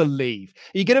going to believe?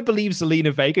 Are you going to believe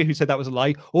Zelina Vega, who said that was a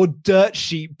lie, or dirt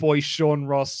sheet boy Sean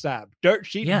Ross Sapp? Dirt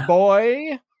sheet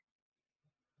boy?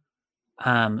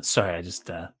 Sorry, I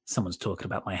just, someone's talking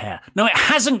about my hair. No, it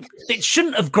hasn't. It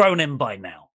shouldn't have grown in by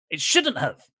now. It shouldn't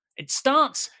have. It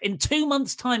starts in 2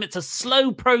 months' time. It's a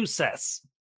slow process.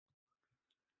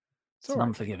 It's an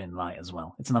unforgiving light as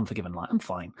well. It's an unforgiving light. I'm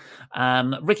fine.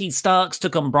 Ricky Starks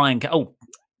took on Brian.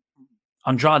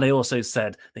 Andrade also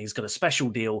said that he's got a special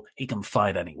deal. He can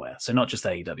fight anywhere. So not just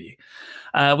AEW.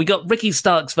 We got Ricky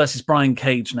Starks versus Brian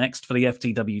Cage next for the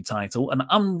FTW title, an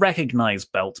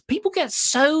unrecognized belt. People get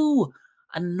so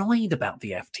annoyed about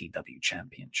the FTW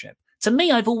championship. To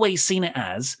me, I've always seen it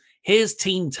as, here's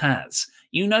Team Taz.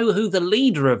 You know who the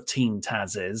leader of Team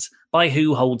Taz is by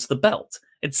who holds the belt.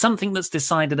 It's something that's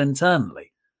decided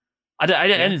internally. I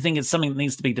don't think it's something that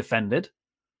needs to be defended.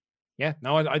 Yeah,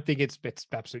 no, I think it's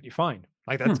absolutely fine.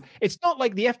 Like that's it's not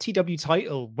like the FTW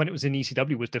title when it was in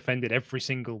ECW was defended every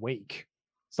single week.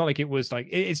 It's not like it was like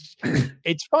it's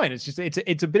fine. It's just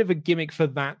it's a bit of a gimmick for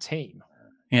that team.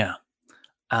 Yeah.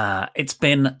 It's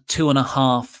been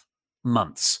 2.5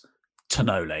 months,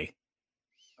 Tonole,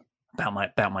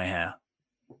 about my hair.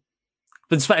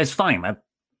 But it's fine.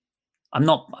 I'm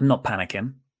not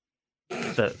panicking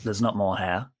that there's not more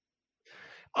hair.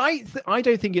 I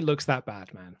don't think it looks that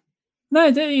bad, man. No,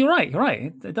 you're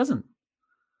right. It doesn't.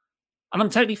 And I'm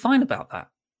totally fine about that.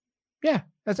 Yeah,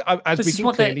 as we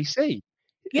can clearly see.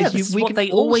 Yeah, this is what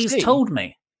they always told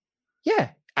me. Yeah,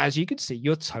 as you can see,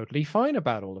 you're totally fine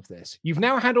about all of this. You've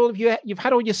now had you've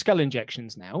had all your skull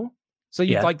injections now. So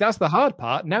like that's the hard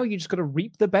part. Now you just got to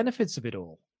reap the benefits of it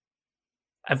all.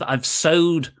 I've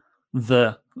sowed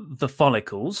the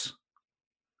follicles.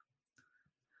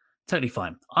 Totally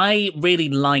fine. I really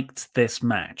liked this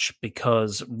match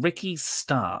because Ricky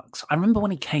Starks, I remember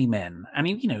when he came in and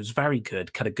he, was very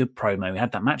good, cut a good promo. He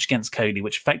had that match against Cody,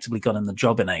 which effectively got him the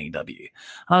job in AEW. And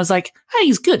I was like, hey,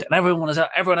 he's good. And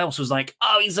everyone else was like,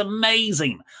 oh, he's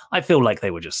amazing. I feel like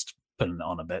they were just putting it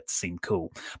on a bit to seem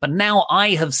cool. But now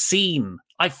I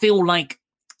feel like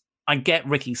I get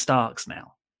Ricky Starks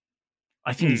now.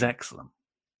 I think he's excellent.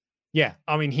 Yeah,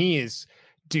 I mean, he is...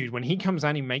 Dude, when he comes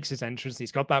out, he makes his entrance.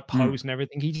 He's got that pose and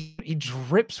everything. He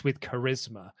drips with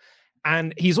charisma.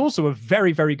 And he's also a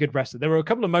very, very good wrestler. There were a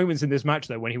couple of moments in this match,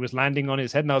 though, when he was landing on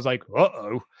his head, and I was like,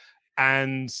 uh-oh.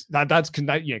 And that's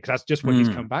because that's just when he's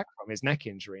come back from his neck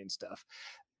injury and stuff.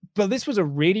 But this was a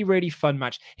really, really fun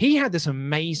match. He had this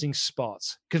amazing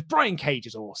spot because Brian Cage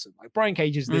is awesome. Like Brian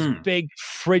Cage is this big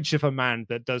fridge of a man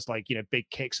that does big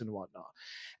kicks and whatnot.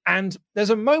 And there's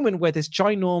a moment where this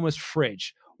ginormous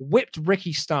fridge whipped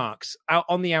Ricky Starks out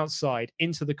on the outside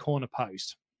into the corner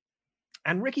post.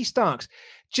 And Ricky Starks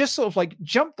just sort of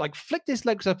jumped, flicked his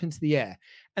legs up into the air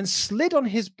and slid on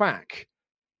his back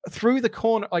through the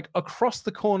corner, across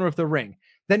the corner of the ring,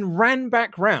 then ran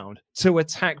back round to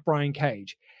attack Brian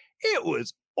Cage. It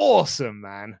was awesome,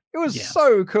 man. It was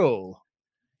so cool.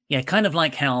 Yeah, kind of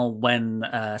like how when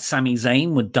Sami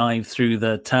Zayn would dive through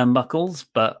the turnbuckles,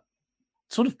 but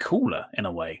sort of cooler in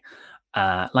a way.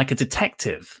 Like a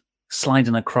detective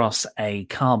sliding across a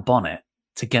car bonnet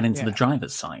to get into the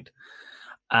driver's side.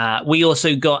 We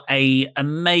also got a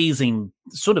amazing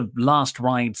sort of last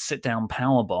ride sit-down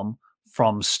powerbomb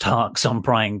from Starks on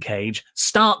Brian Cage.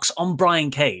 Starks on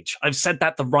Brian Cage. I've said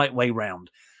that the right way round.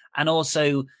 And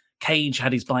also, Cage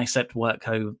had his bicep worked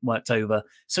over.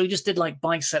 So he just did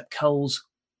bicep curls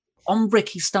on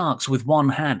Ricky Starks with one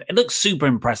hand. It looks super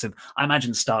impressive. I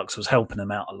imagine Starks was helping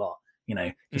him out a lot.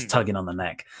 Just tugging on the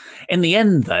neck. In the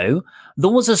end, though, there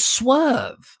was a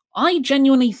swerve. I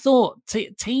genuinely thought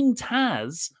Team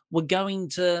Taz were going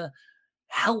to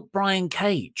help Brian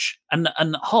Cage. And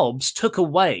Hobbs took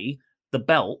away the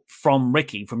belt from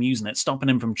Ricky from using it, stopping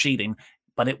him from cheating.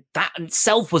 But that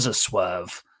itself was a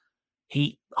swerve.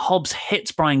 Hobbs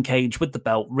hits Brian Cage with the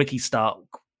belt. Ricky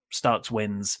Starks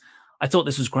wins. I thought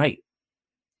this was great.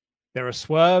 There are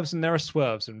swerves and there are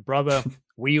swerves. And brother,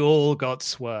 we all got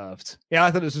swerved. Yeah,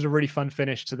 I thought this was a really fun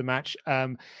finish to the match.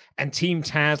 And Team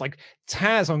Taz,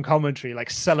 Taz on commentary,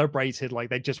 celebrated like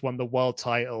they just won the world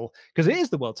title because it is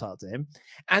the world title to him.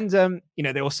 And,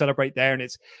 they all celebrate there and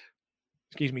it's,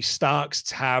 Starks,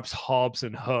 Tabs, Hobbs,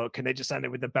 and Hook. And they just ended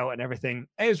with the belt and everything.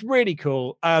 It was really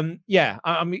cool. I'm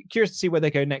curious to see where they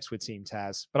go next with Team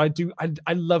Taz. But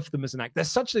I love them as an act.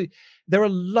 They're a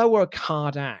lower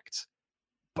card act.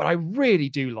 But I really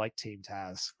do like Team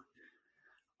Taz.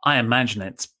 I imagine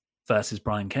it's versus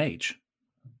Brian Cage.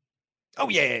 Oh,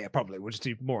 yeah, probably. We'll just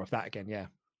do more of that again, yeah.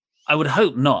 I would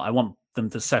hope not. I want them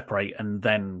to separate and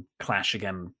then clash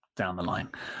again down the line.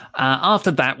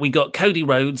 After that, we got Cody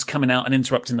Rhodes coming out and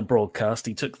interrupting the broadcast.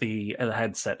 He took the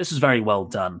headset. This was very well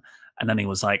done. And then he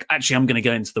was like, actually, I'm going to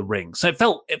go into the ring. So it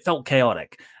felt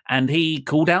chaotic. And he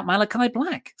called out Malachi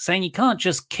Black, saying you can't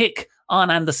just kick Arn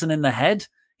Anderson in the head.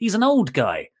 He's an old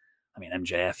guy. I mean,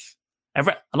 MJF. A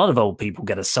lot of old people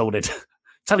get assaulted.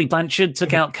 Tully Blanchard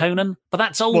took out Conan, but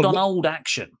that's old on old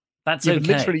action. That's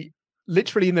okay.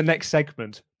 Literally in the next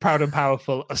segment, Proud and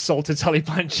Powerful assaulted Tully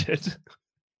Blanchard.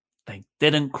 They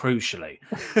didn't, crucially.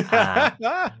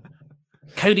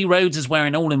 Cody Rhodes is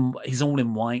he's all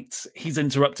in white. He's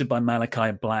interrupted by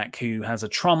Malachi Black, who has a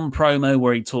Tron promo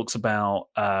where he talks about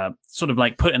sort of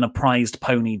like putting a prized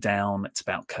pony down. It's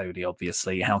about Cody,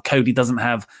 obviously, how Cody doesn't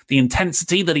have the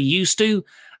intensity that he used to.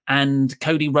 And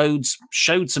Cody Rhodes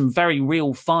showed some very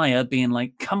real fire, being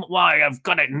like, "Come, why, I've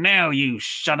got it now, you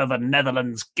son of a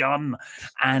Netherlands gun."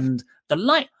 And the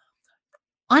light,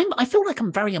 I feel like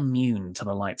I'm very immune to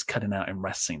the lights cutting out in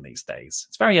wrestling these days.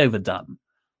 It's very overdone.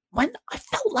 When I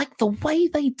felt like the way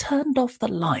they turned off the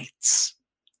lights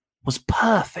was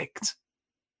perfect.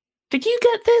 Did you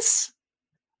get this?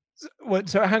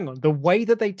 So hang on. The way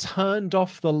that they turned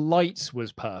off the lights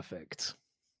was perfect.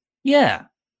 Yeah.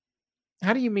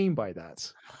 How do you mean by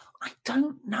that? I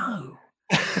don't know.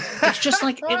 It's just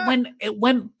like it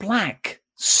went black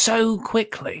so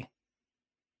quickly.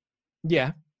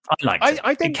 Yeah. I liked it.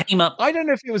 I think it came up. I don't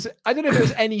know if it was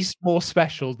any more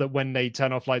special that when they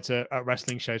turn off lights at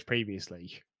wrestling shows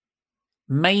previously.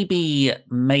 Maybe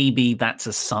that's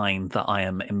a sign that I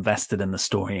am invested in the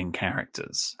story and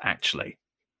characters, actually.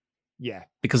 Yeah.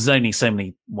 Because there's only so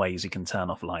many ways you can turn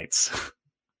off lights.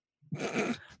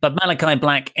 But Malachi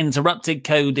Black interrupted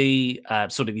Cody.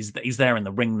 He's there in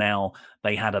the ring now.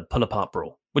 They had a pull-apart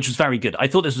brawl, which was very good. I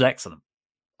thought this was excellent.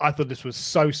 I thought this was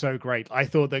so great. I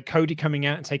thought that Cody coming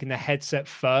out and taking the headset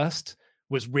first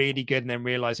was really good, and then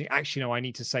realizing, actually, no, I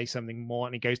need to say something more.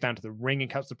 And he goes down to the ring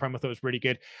and cuts the promo. I thought it was really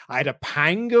good. I had a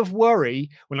pang of worry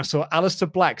when I saw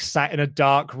Aleister Black sat in a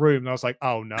dark room. And I was like,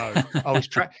 oh no, he's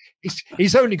trapped.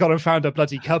 He's only got and found a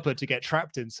bloody cupboard to get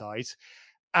trapped inside.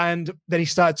 And then he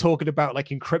started talking about like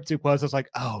encrypted words. I was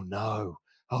like, oh no.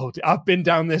 Oh, I've been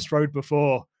down this road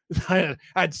before. I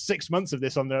had 6 months of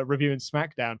this on the review in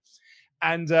SmackDown.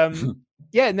 And and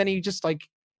then he just like,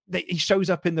 he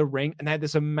shows up in the ring and they had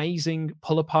this amazing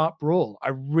pull apart brawl. I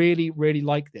really, really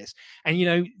like this. And, you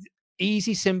know,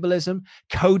 easy symbolism.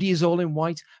 Cody is all in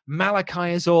white.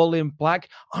 Malachi is all in black.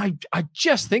 I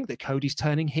just think that Cody's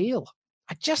turning heel.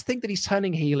 I just think that he's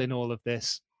turning heel in all of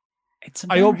this.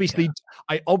 I obviously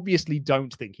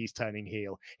don't think he's turning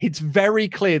heel. It's very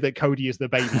clear that Cody is the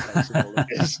babyface in all of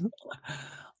this.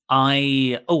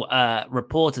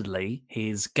 Reportedly,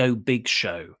 his Go Big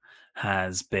show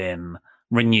has been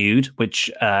renewed, which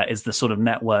is the sort of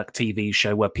network TV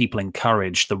show where people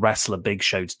encourage the wrestler Big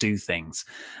Show to do things.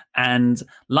 And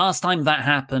last time that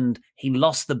happened, he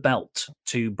lost the belt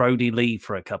to Brody Lee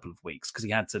for a couple of weeks because he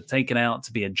had to take it out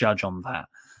to be a judge on that.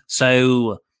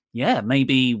 So, yeah,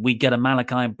 maybe we get a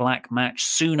Malachi Black match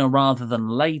sooner rather than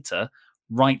later,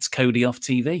 writes Cody off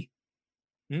TV.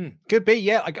 Could be,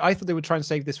 yeah. I thought they would try and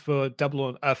save this for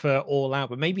for All Out,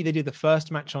 but maybe they do the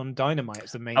first match on Dynamite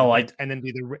as the main event, and then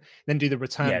do the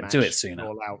return. Yeah, match do it sooner.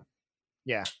 All Out.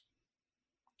 Yeah,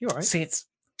 you're right. See, it's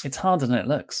harder than it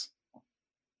looks.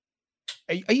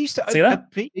 Are you still? See that?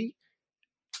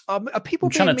 Are people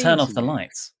I'm trying to turn off the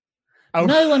lights? Oh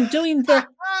no, I'm doing the.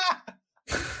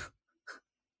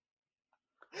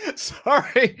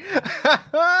 Sorry.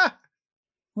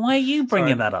 Why are you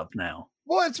bringing that up now?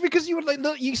 Well, it's because you were like,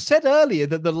 look, you said earlier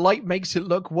that the light makes it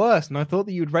look worse, and I thought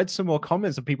that you'd read some more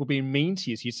comments of people being mean to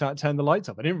you, so you started turning the lights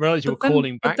off. I didn't realize you were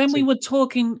calling back. But then we were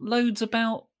talking loads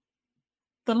about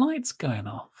the lights going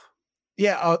off.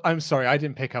 Yeah, I'm sorry, I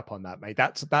didn't pick up on that, mate.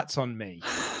 That's on me.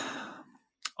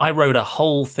 I wrote a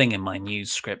whole thing in my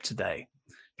news script today,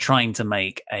 trying to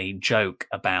make a joke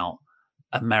about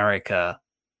America,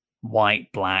 white,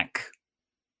 black,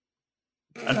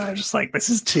 and I was just like, this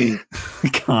is too. I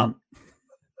can't.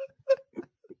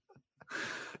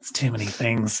 It's too many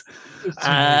things.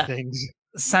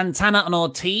 Santana and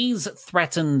Ortiz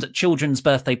threatened children's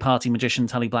birthday party magician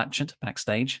Tully Blanchard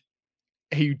backstage.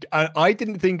 I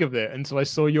didn't think of it until I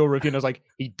saw your review, and I was like,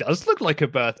 he does look like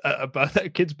a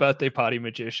kid's birthday party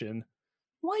magician.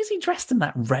 Why is he dressed in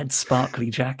that red sparkly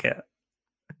jacket?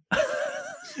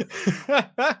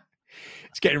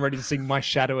 It's getting ready to sing My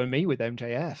Shadow and Me with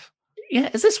MJF.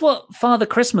 Yeah, is this what Father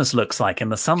Christmas looks like in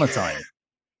the summertime?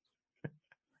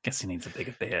 Guess he needs a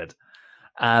bigger beard.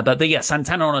 But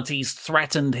Santana and Ortiz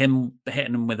threatened him,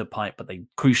 hitting him with a pipe, but they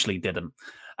crucially didn't.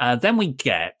 Then we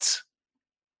get,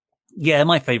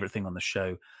 my favorite thing on the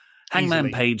show.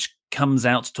 Hangman Page comes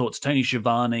out to talk to Tony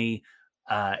Schiavone.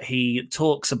 He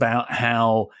talks about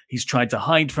how he's tried to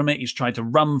hide from it. He's tried to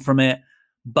run from it,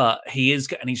 but he's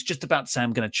just about to say,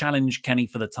 I'm going to challenge Kenny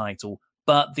for the title.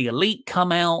 But the Elite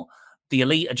come out. The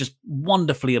Elite are just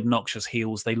wonderfully obnoxious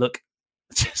heels. They look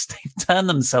they've turned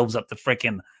themselves up to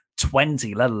freaking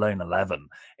 20, let alone 11,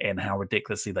 in how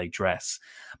ridiculously they dress.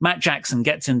 Matt Jackson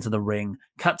gets into the ring,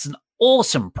 cuts an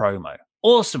awesome promo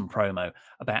awesome promo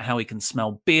about how he can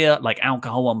smell beer like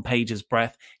alcohol on Page's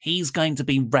breath. He's going to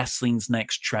be wrestling's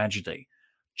next tragedy.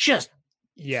 Just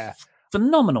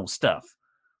phenomenal stuff.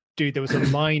 Dude, there was a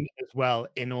line as well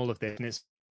in all of this, and it's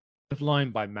a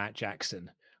line by Matt Jackson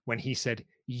when he said,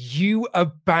 "You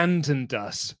abandoned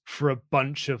us for a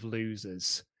bunch of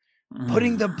losers,"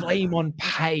 putting the blame on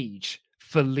Page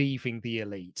for leaving the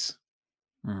Elite.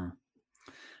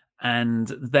 And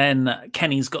then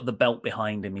Kenny's got the belt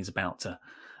behind him. He's about to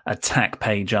attack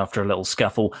Page after a little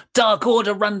scuffle. Dark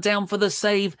Order run down for the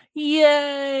save.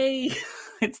 Yay!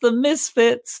 It's the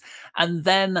Misfits. And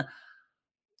then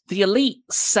the Elite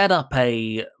set up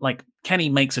Kenny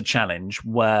makes a challenge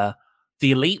where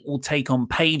the Elite will take on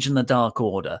Page and the Dark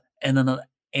Order in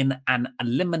an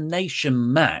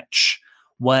elimination match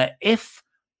where if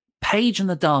Page and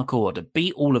the Dark Order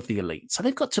beat all of the Elite, so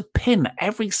they've got to pin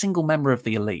every single member of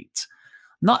the Elite,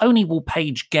 not only will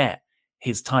Page get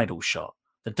his title shot,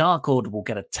 the Dark Order will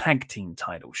get a tag team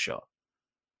title shot.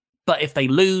 But if they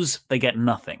lose, they get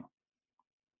nothing.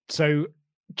 So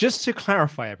just to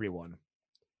clarify, everyone,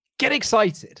 get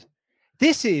excited.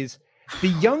 This is the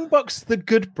Young Bucks, the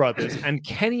Good Brothers, and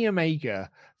Kenny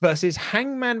Omega versus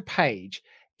Hangman Page,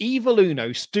 Evil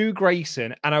Uno, Stu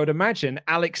Grayson, and I would imagine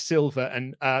Alex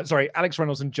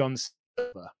Reynolds and John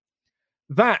Silver.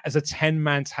 That as a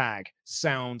 10-man tag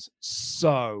sounds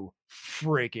so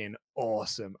friggin'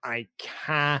 awesome. I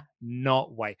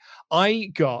cannot wait.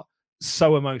 I got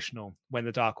so emotional when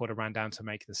the Dark Order ran down to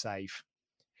make the save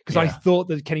because I thought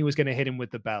that Kenny was going to hit him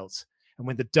with the belt. And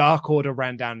when the Dark Order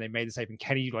ran down, they made the save, and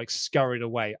Kenny scurried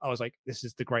away. I was like, "This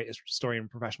is the greatest story in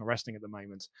professional wrestling at the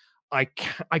moment." I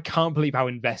can't believe how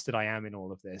invested I am in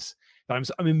all of this. But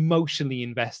I'm emotionally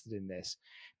invested in this,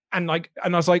 and I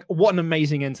was like, "What an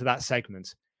amazing end to that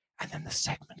segment!" And then the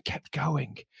segment kept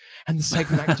going, and the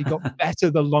segment actually got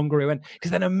better the longer it went.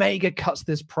 Because then Omega cuts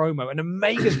this promo, and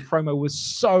Omega's promo was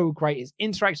so great. His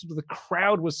interaction with the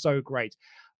crowd was so great.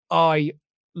 I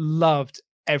loved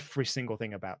every single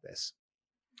thing about this.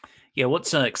 Yeah,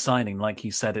 what's so exciting, like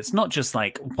you said, it's not just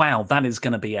like, wow, that is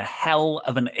going to be a hell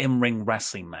of an in-ring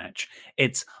wrestling match.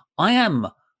 I am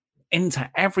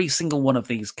into every single one of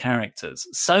these characters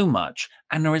so much,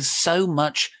 and there is so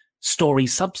much story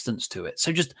substance to it.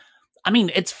 So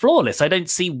it's flawless. I don't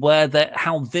see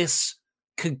how this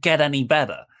could get any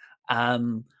better.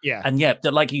 And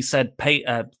like you said,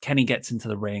 Kenny gets into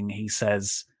the ring. He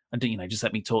says, just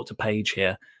let me talk to Page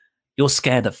here. You're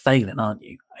scared of failing, aren't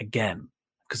you? Again.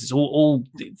 Because it's all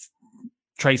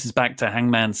traces back to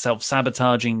Hangman's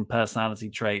self-sabotaging personality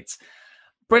traits.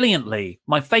 Brilliantly,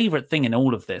 my favorite thing in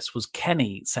all of this was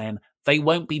Kenny saying they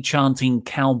won't be chanting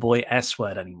cowboy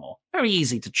S-word anymore. Very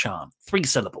easy to chant. 3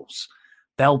 syllables.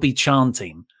 They'll be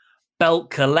chanting belt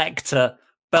collector,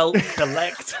 belt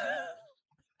collector.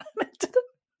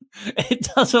 It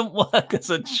doesn't work as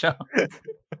a chant.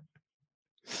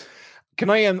 Can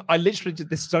I literally,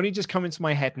 this has only just come into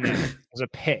my head now as a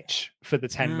pitch for the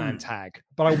 10-man tag,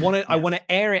 but I want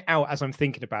to air it out as I'm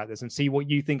thinking about this and see what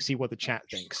you think, see what the chat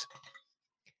thinks.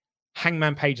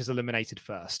 Hangman Page is eliminated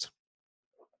first.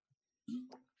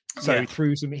 So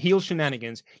through some heel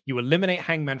shenanigans, you eliminate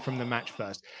Hangman from the match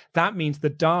first. That means the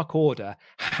Dark Order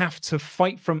have to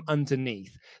fight from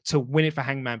underneath to win it for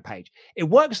Hangman Page. It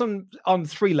works on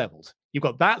 3 levels. You've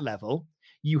got that level.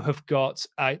 You have got,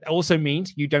 also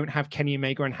means you don't have Kenny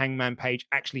Omega and Hangman Page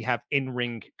actually have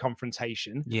in-ring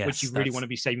confrontation, which you really want to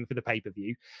be saving for the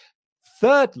pay-per-view.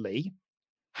 Thirdly,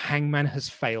 Hangman has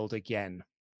failed again.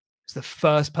 It's the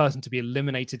first person to be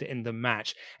eliminated in the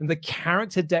match. And the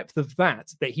character depth of that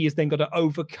he has then got to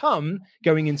overcome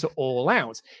going into All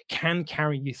Out can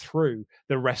carry you through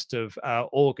the rest of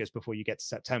August before you get to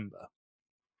September.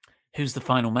 Who's the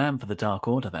final man for the Dark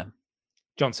Order then?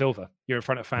 John Silver. You're in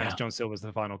front of fans. Yeah. John Silver's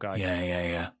the final guy.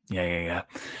 Yeah.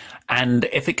 And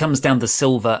if it comes down to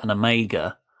Silver and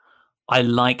Omega, I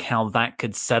like how that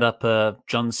could set up a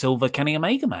John Silver Kenny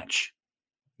Omega match.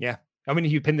 Yeah. I mean,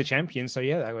 you pin the champion, so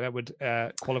that would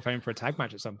qualify him for a tag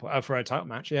match at some point, for a title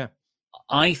match. Yeah.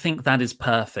 I think that is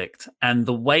perfect. And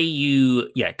the way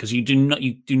because you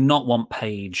do not want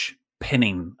Page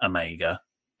pinning Omega.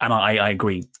 And I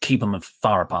agree, keep them as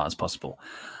far apart as possible.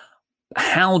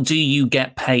 How do you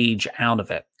get Page out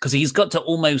of it? Because he's got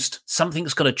to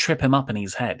something's got to trip him up in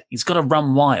his head. He's got to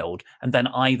run wild. And then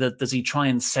either does he try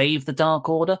and save the Dark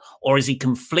Order, or is he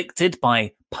conflicted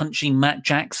by punching Matt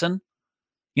Jackson?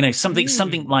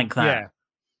 Something like that.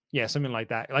 Yeah, something like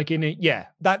that.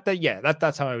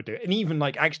 That's how I would do it. And even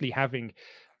actually having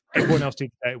everyone else do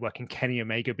the work and Kenny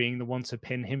Omega being the one to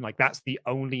pin him, that's the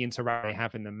only interaction they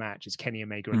have in the match is Kenny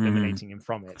Omega eliminating him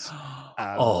from it.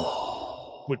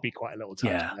 Would be quite a little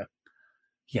touch there.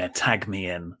 Yeah, tag me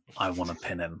in. I want to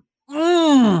pin him.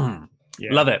 Yeah.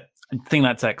 Love it. I think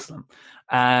that's excellent.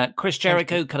 Chris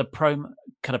Jericho cut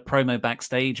a promo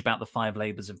backstage about the 5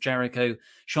 labors of Jericho.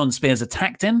 Shawn Spears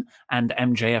attacked him, and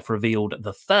MJF revealed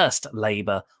the first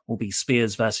labor will be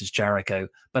Spears versus Jericho,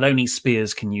 but only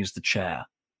Spears can use the chair.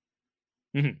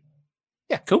 Mm-hmm.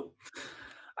 Yeah, cool.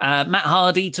 Matt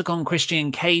Hardy took on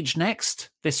Christian Cage next.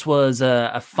 This was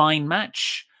a fine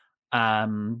match. Why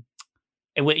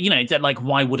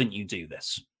wouldn't you do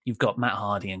this? You've got Matt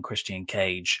Hardy and Christian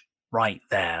Cage right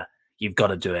there. You've got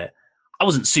to do it. I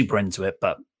wasn't super into it,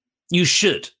 but you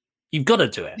should. You've got to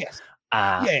do it. Yes.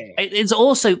 It's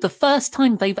also the first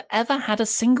time they've ever had a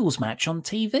singles match on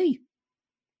TV.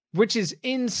 Which is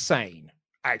insane,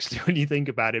 actually, when you think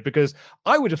about it, because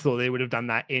I would have thought they would have done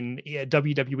that in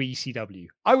WWE ECW.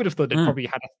 I would have thought they'd probably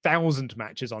had 1,000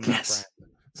 matches on that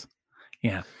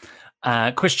brand.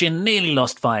 Yeah. Christian nearly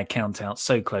lost via countout,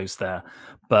 so close there,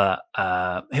 but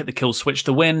hit the kill switch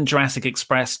to win. Jurassic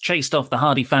Express chased off the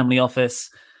Hardy family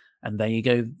office, and there you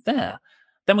go there.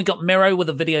 Then we got Miro with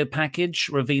a video package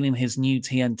revealing his new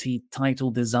TNT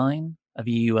title design. Have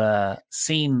you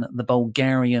seen the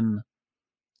Bulgarian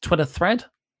Twitter thread?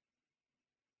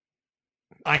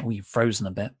 You've frozen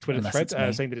a bit. Twitter thread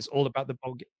saying that it's all about the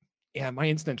Bulgarian. Yeah, my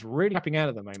internet's really tapping out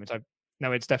at the moment.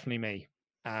 No, it's definitely me.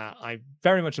 I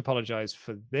very much apologize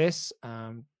for this.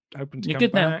 Hoping to You're come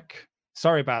good now. back.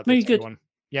 Sorry about this, everyone.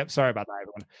 Yep, sorry about that,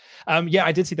 everyone. Yeah,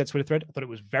 I did see that Twitter thread. I thought it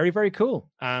was very, very cool.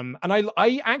 And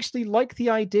I actually like the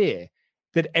idea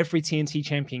that every TNT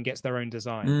champion gets their own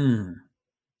design.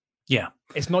 Yeah.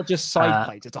 It's not just side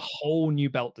plates. It's a whole new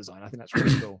belt design. I think that's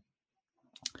really cool.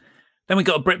 Then we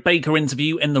got a Britt Baker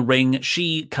interview in the ring.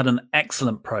 She cut an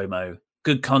excellent promo.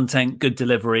 Good content, good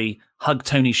delivery. Hugged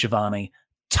Tony Schiavone.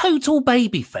 Total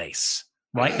babyface,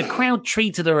 right? The crowd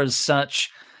treated her as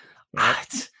such.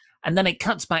 And then it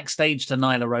cuts backstage to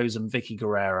Nyla Rose and Vicky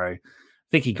Guerrero.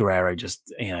 Vicky Guerrero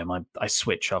just, I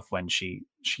switch off when she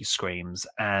screams.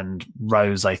 And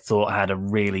Rose, I thought, had a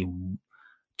really,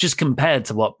 just compared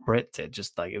to what Britt did,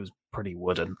 just like it was pretty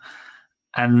wooden.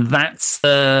 And that's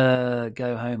the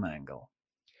go home angle.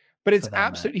 But it's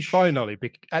absolutely fine, Ollie.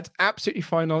 It's absolutely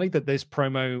fine, Ollie, that this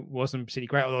promo wasn't particularly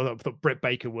great. Although I thought Britt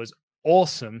Baker was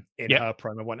awesome in her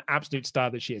promo, what an absolute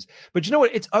star that she is. But you know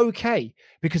what? It's okay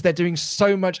because they're doing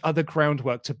so much other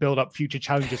groundwork to build up future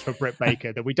challenges for Britt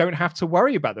Baker that we don't have to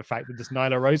worry about the fact that this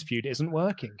Nyla Rose feud isn't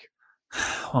working.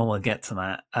 Well, we'll get to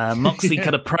that. Moxley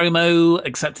cut a promo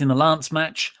accepting the Lance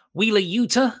match. Wheeler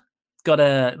Yuta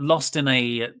got lost in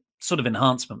a sort of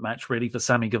enhancement match, really, for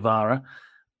Sammy Guevara.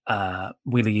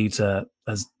 Wheeler Yuta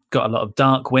has got a lot of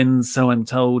dark wins, so I'm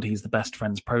told. He's the best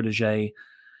friend's protege.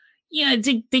 Yeah,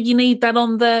 did you need that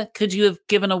on there? Could you have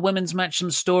given a women's match some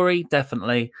story?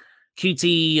 Definitely.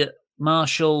 QT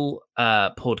Marshall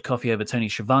poured coffee over Tony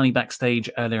Schiavone backstage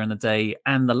earlier in the day,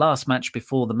 and the last match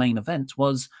before the main event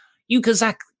was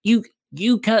Yuka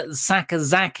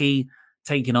Sakazaki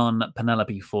taking on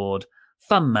Penelope Ford.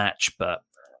 Fun match, but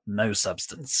no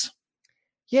substance.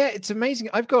 Yeah, it's amazing.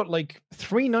 I've got like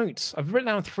 3 notes. I've written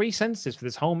down 3 sentences for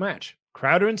this whole match.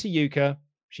 Crowder into Yuka.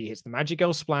 She hits the Magic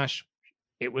Girl splash.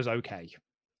 It was okay.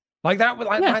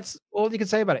 That's all you can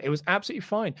say about it. It was absolutely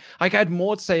fine. I had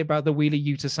more to say about the Wheeler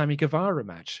Yuta Sammy Guevara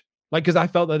match. Because I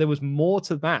felt that there was more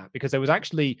to that. Because they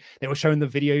were showing the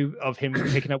video of him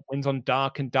picking up wins on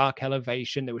Dark and Dark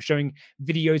Elevation. They were showing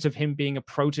videos of him being a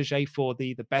protege for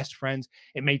the best friends.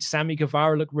 It made Sammy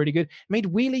Guevara look really good. It made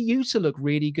Wheeler Yuta look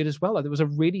really good as well. It was a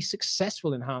really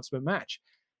successful enhancement match.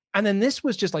 And then this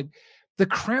was just like the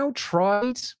crowd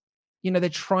tried. They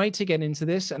tried to get into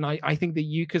this, and I think the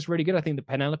Yuka's really good. I think the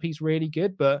Penelope's really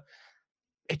good, but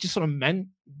it just sort of meant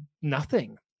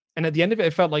nothing. And at the end of it,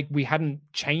 it felt like we hadn't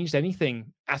changed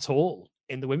anything at all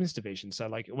in the women's division. So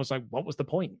it was like, what was the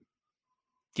point?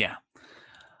 Yeah.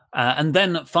 And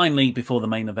then finally, before the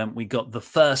main event, we got the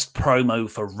first promo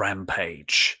for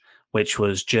Rampage, which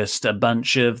was just a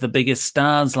bunch of the biggest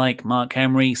stars like Mark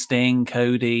Henry, Sting,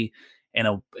 Cody in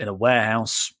a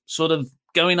warehouse, sort of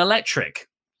going electric.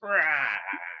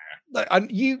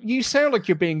 You sound like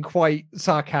you're being quite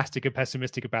sarcastic and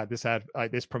pessimistic about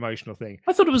this promotional thing.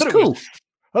 I thought it was cool.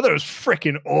 I thought it was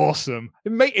freaking awesome.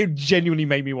 It genuinely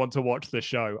made me want to watch the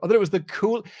show. I thought it was the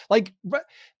cool,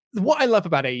 what I love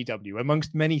about AEW,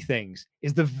 amongst many things,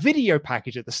 is the video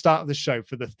package at the start of the show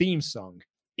for the theme song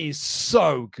is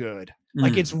so good.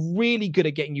 It's really good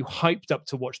at getting you hyped up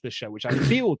to watch the show, which I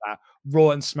feel that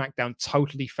Raw and SmackDown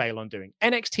totally fail on doing.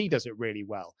 NXT does it really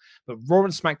well, but Raw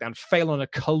and SmackDown fail on a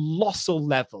colossal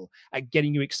level at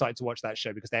getting you excited to watch that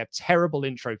show because they have terrible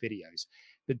intro videos.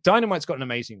 The Dynamite's got an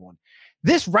amazing one.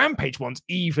 This Rampage one's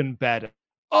even better.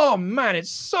 Oh man,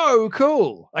 it's so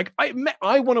cool. Like I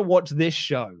want to watch this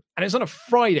show, and it's on a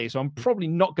Friday, so I'm probably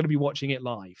not going to be watching it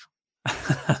live.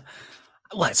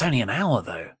 Well, it's only an hour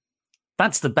though.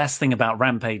 That's the best thing about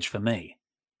Rampage for me.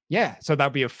 Yeah, so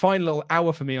that'll be a fine little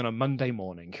hour for me on a Monday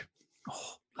morning.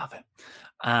 Oh, love it.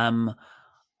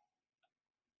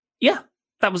 Yeah,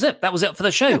 that was it. That was it for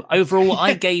the show. Overall,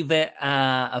 I gave it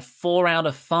a 4 out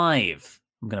of 5.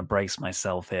 I'm going to brace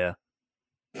myself here.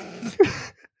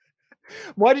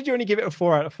 Why did you only give it a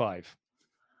 4 out of 5?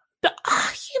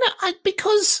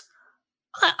 Because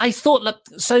I thought, look,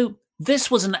 so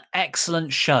this was an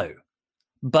excellent show,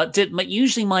 but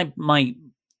usually my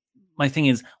thing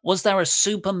is, was there a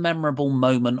super memorable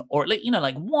moment, or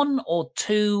like 1 or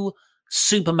 2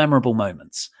 super memorable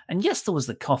moments? And yes, there was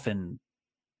the coffin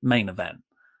main event,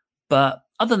 but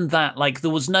other than that, like,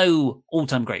 there was no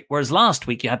all-time great. Whereas last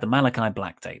week you had the Malachi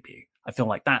Black debut. I feel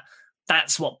like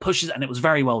that's what pushes it, and it was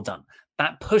very well done.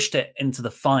 That pushed it into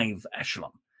the 5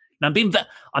 echelon. Now,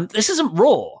 this isn't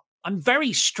Raw. I'm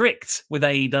very strict with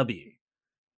AEW.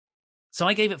 So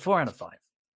I gave it 4 out of 5.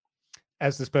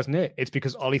 As this person here, it's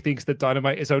because Ollie thinks that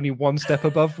Dynamite is only 1 step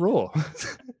above Raw. They're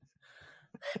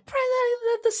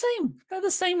the same. They're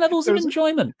the same levels of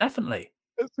enjoyment, definitely.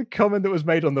 There's a comment that was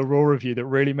made on the Raw review that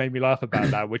really made me laugh about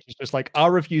that, which is just like,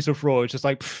 our reviews of Raw is just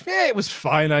like, yeah, it was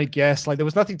fine, I guess. Like, there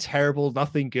was nothing terrible,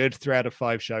 nothing good, 3 out of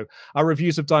 5 show. Our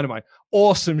reviews of Dynamite,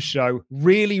 awesome show,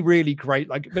 really, really great.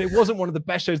 Like, but it wasn't one of the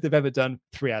best shows they've ever done,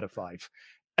 3 out of 5.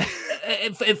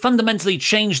 It fundamentally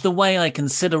changed the way I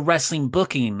consider wrestling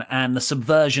booking and the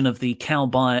subversion of the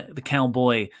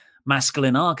cowboy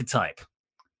masculine archetype.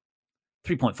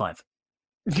 3.5.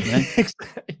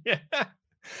 Yeah.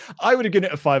 I would have given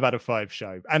it a 5 out of 5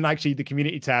 show. And actually, the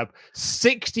community tab,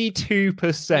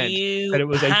 62%. You that it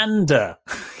was pander.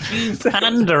 You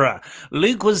panderer.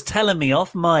 Luke was telling me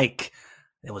off mic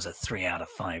there was a 3 out of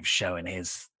 5 show in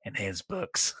his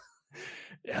books.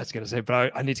 Yeah, I was going to say,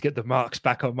 but I need to get the marks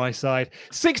back on my side.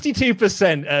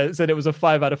 62% said it was a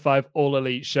 5 out of 5 All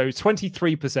Elite show.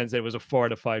 23% said it was a 4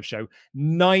 out of 5 show.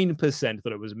 9%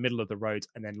 thought it was middle of the road.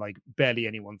 And then, like, barely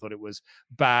anyone thought it was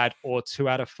bad or 2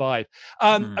 out of 5.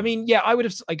 I mean, yeah, I would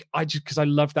have, like, because I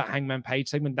love that Hangman Page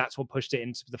segment. That's what pushed it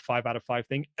into the 5 out of 5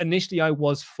 thing. Initially, I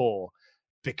was 4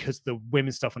 because the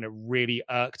women's stuff on it really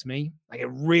irked me. Like, it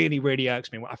really, really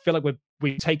irks me. I feel like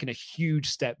we've taken a huge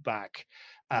step back.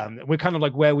 We're kind of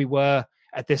like where we were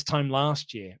at this time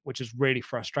last year, which is really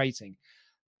frustrating.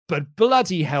 But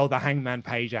bloody hell, the Hangman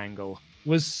Page angle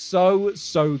was so,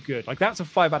 so good. Like, that's a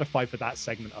 5 out of 5 for that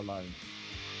segment alone.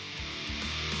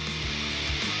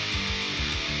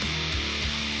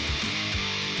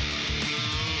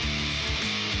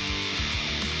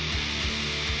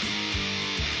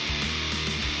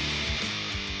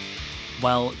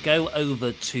 Well, go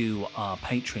over to our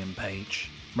Patreon page,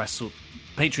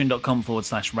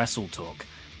 patreon.com/WrestleTalk,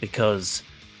 because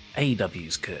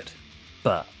AEW's good.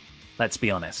 But let's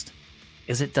be honest,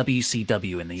 is it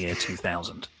WCW in the year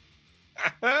 2000?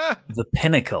 The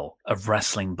pinnacle of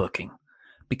wrestling booking,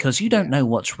 because you don't know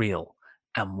what's real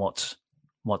and what's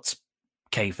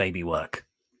kayfabe work.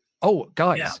 Oh,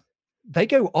 guys, They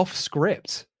go off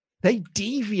script. They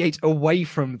deviate away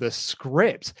from the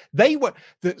script.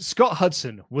 Scott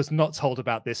Hudson was not told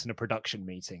about this in a production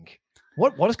meeting.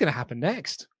 What is going to happen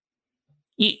next?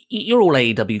 You're all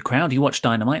AEW crowd. You watch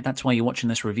Dynamite. That's why you're watching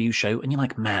this review show. And you're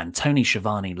like, man, Tony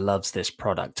Schiavone loves this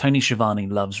product. Tony Schiavone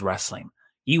loves wrestling.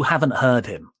 You haven't heard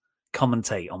him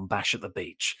commentate on Bash at the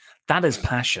Beach. That is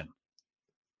passion.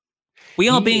 We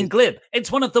are being glib.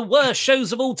 It's one of the worst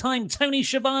shows of all time. Tony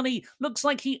Schiavone looks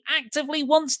like he actively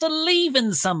wants to leave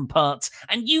in some parts.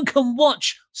 And you can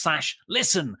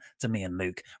watch/listen to me and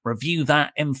Luke review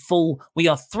that in full. We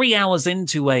are 3 hours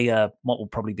into what will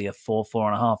probably be a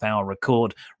 4.5 hour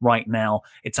record right now.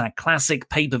 It's our classic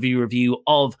pay-per-view review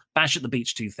of Bash at the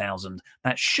Beach 2000.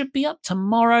 That should be up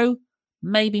tomorrow,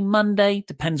 maybe Monday.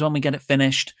 Depends when we get it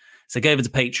finished. So go over to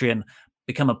Patreon.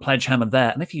 Become a pledge hammer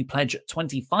there. And if you pledge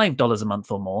 $25 a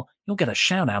month or more, you'll get a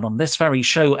shout out on this very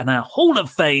show and our Hall of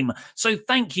Fame. So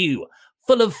thank you.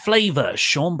 Full of flavor,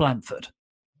 Sean Blanford.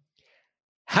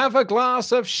 Have a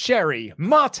glass of sherry,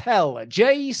 Martel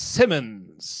J.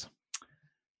 Simmons.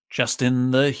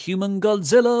 Justin the Human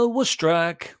Godzilla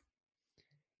Wustrak.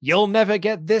 You'll never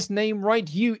get this name right,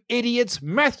 you idiots,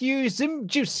 Matthew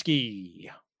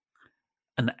Zimjewski.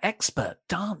 An expert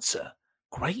dancer.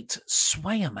 Great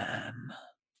Swayer Man.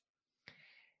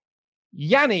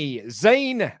 Yanni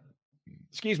Zayn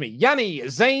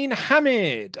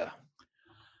Hamid.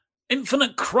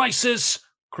 Infinite Crisis,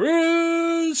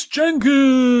 Chris Jenkins.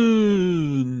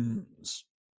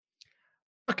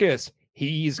 Marcus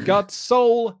He's got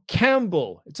Sol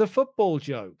Campbell. It's a football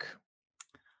joke.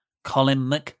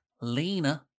 Colin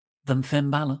McLeaner than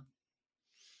Finn Balor.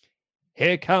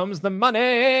 Here comes the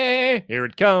money. Here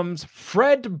it comes.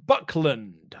 Fred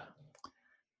Buckland.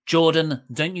 Jordan,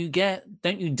 don't you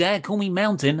dare call me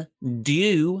Mountain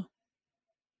Dew.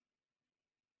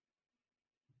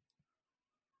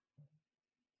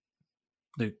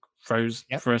 Luke froze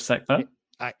for a sec there.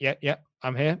 Yeah,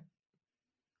 I'm here.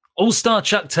 All-Star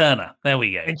Chuck Turner. There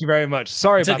we go. Thank you very much.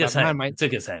 Sorry about that, man, mate.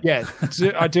 Took us home. Yeah,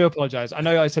 I do apologize. I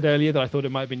know I said earlier that I thought it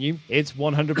might have been you. It's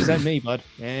 100% me, bud.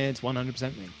 It's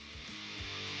 100% me.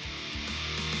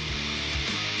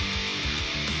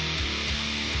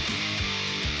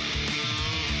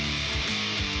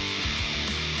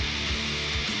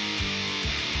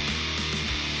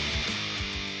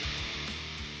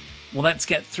 Well, let's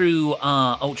get through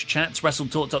our Ultra Chats,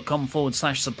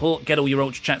 wrestletalk.com/support. Get all your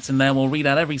Ultra Chats in there. We'll read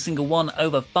out every single one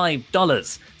over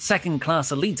 $5. Second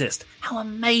Class Elitist. How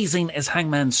amazing is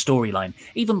Hangman's storyline?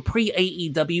 Even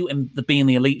pre-AEW and the Being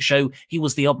the Elite show, he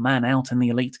was the odd man out in the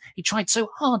Elite. He tried so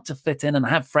hard to fit in and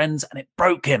have friends, and it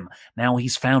broke him. Now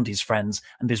he's found his friends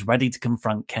and is ready to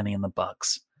confront Kenny and the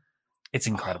Bucks. It's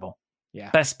incredible. Yeah.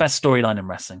 Best storyline in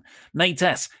wrestling. Nate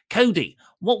S. Cody,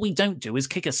 what we don't do is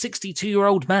kick a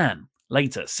 62-year-old man.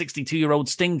 Later, 62-year-old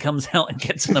Sting comes out and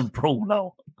gets in a brawl.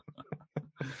 No.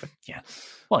 Yeah.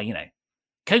 Well, you know,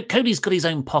 Cody's got his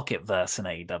own pocket verse in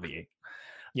AEW.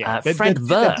 Yeah. Fred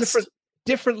Verst.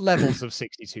 Different levels of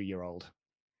 62-year-old.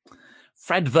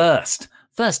 Fred Verst.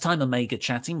 First time Omega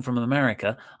chatting from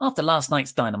America. After last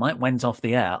night's Dynamite went off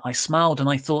the air, I smiled and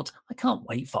I thought, I can't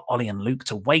wait for Ollie and Luke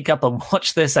to wake up and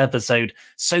watch this episode.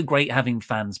 So great having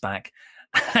fans back.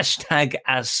 Hashtag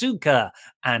Asuka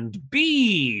and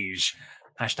Beige.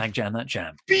 Hashtag Jam That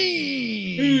Jam.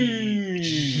 Beige.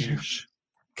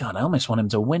 God, I almost want him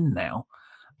to win now.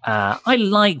 I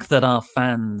like that our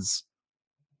fans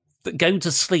that go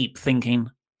to sleep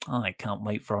thinking, I can't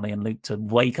wait for Ollie and Luke to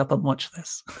wake up and watch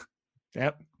this.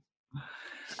 Yep.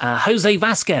 Jose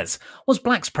Vasquez. Was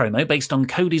Black's promo based on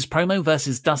Cody's promo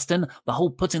versus Dustin? The whole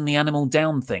putting the animal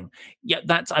down thing. Yeah,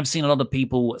 I've seen a lot of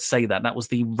people say that. That was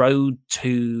the road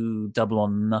to Double or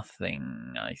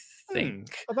Nothing, I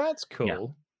think. Oh, that's cool. Yeah.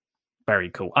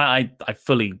 Very cool. I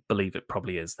fully believe it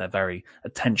probably is. They're very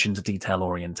attention to detail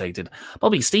orientated.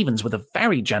 Bobby Stevens with a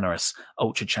very generous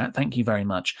Ultra Chat. Thank you very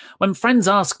much. When friends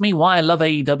ask me why I love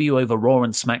AEW over Raw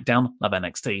and SmackDown, love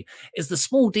NXT, is the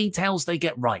small details they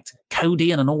get right.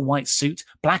 Cody in an all-white suit,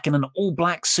 Black in an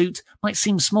all-black suit. Might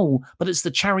seem small, but it's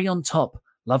the cherry on top.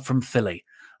 Love from Philly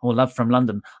or love from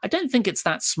London. I don't think it's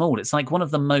that small. It's like one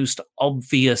of the most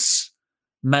obvious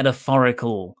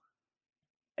metaphorical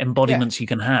embodiments you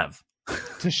can have.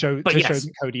 To show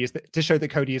that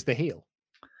Cody is the heel.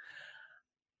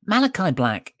 Malachi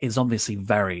Black is obviously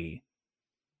very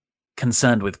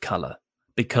concerned with color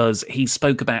because he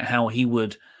spoke about how he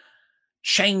would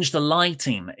change the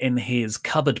lighting in his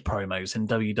cupboard promos in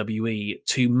WWE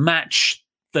to match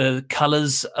the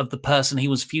colors of the person he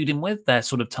was feuding with, their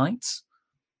sort of tights.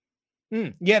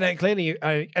 Yeah, no, clearly,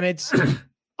 and it's.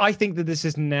 I think that this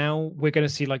is now we're going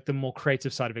to see like the more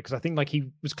creative side of it because I think like he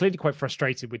was clearly quite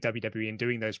frustrated with WWE and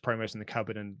doing those promos in the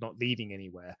cupboard and not leading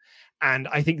anywhere. And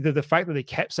I think that the fact that they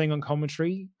kept saying on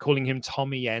commentary, calling him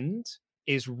Tommy End,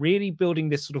 is really building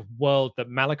this sort of world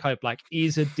that Malachi Black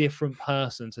is a different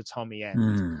person to Tommy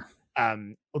End,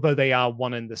 although they are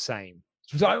one and the same.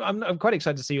 So I'm quite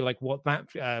excited to see like what that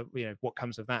what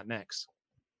comes of that next.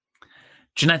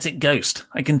 Genetic Ghost.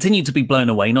 I continue to be blown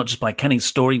away not just by Kenny's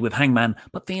story with Hangman,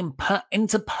 but the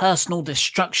interpersonal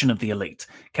destruction of the Elite.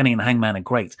 Kenny and Hangman are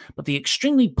great, but the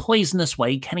extremely poisonous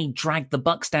way Kenny dragged the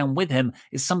Bucks down with him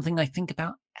is something I think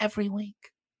about every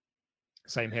week.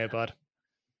 Same here, bud.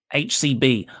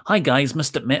 HCB. Hi guys,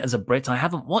 must admit as a Brit, I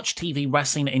haven't watched TV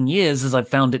wrestling in years as I've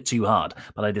found it too hard,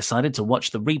 but I decided to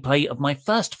watch the replay of my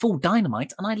first full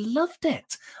Dynamite and I loved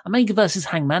it. Omega vs.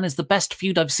 Hangman is the best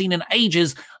feud I've seen in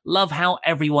ages. Love how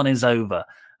everyone is over.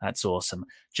 That's awesome.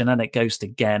 Genetic Ghost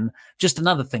again. Just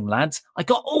another thing, lads. I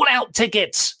got all out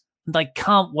tickets and I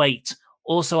can't wait.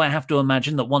 Also, I have to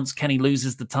imagine that once Kenny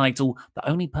loses the title, the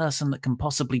only person that can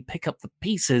possibly pick up the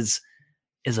pieces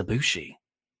is Ibushi.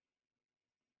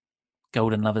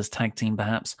 Golden Lovers tag team,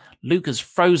 perhaps. Luca's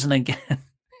frozen again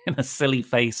in a silly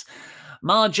face.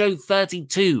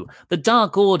 Marjo32. The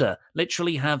Dark Order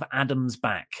literally have Adam's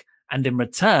back. And in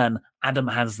return, Adam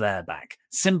has their back.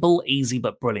 Simple, easy,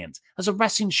 but brilliant. Has a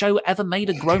wrestling show ever made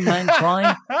a grown man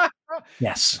cry?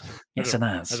 Yes. Yes, it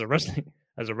has. Has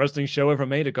a wrestling show ever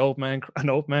made an old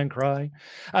man cry?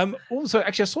 Also,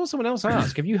 actually, I saw someone else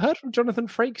ask, have you heard from Jonathan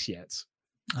Frakes yet?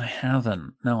 I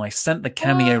haven't. No, I sent the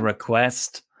Cameo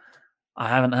request. I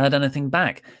haven't heard anything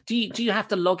back. Do you have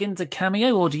to log into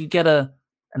Cameo, or do you get an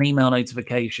email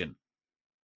notification?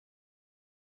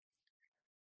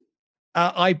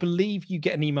 I believe you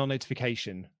get an email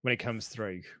notification when it comes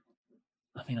through.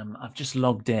 I mean, I've just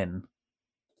logged in.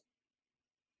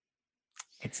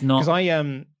 It's not. Because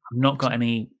I've not got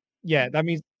any. Yeah, that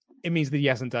means that he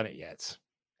hasn't done it yet.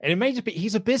 And it may just be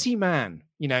he's a busy man.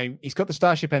 You know, he's got the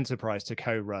Starship Enterprise to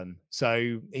co-run,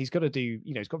 so he's got to do.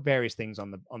 You know, he's got various things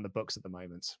on the books at the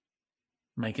moment.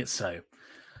 Make it so.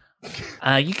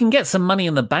 You can get some money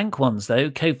in the bank ones though.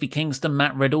 Kofi Kingston,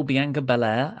 Matt Riddle, Bianca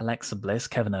Belair, Alexa Bliss,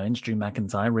 Kevin Owens, Drew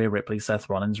McIntyre, Rhea Ripley, Seth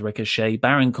Rollins, Ricochet,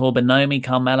 Baron Corbin, Naomi,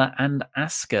 Carmella, and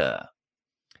Asuka.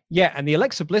 Yeah, and the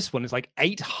Alexa Bliss one is like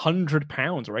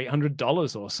 £800 or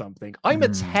 $800 or something. I'm a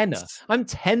tenner. I'm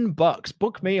 $10.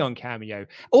 Book me on Cameo.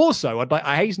 Also,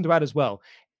 I hasten to add as well,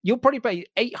 you'll probably pay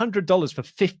 $800 for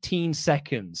 15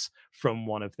 seconds from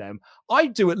one of them.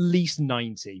 I'd do at least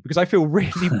 90 because I feel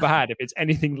really bad if it's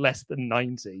anything less than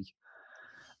 90.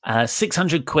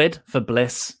 600 quid for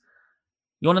Bliss.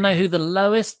 You want to know who the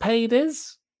lowest paid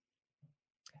is?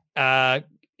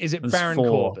 Is it Baron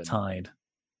Corbin? Tied.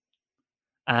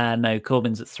 No,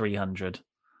 Corbin's at 300.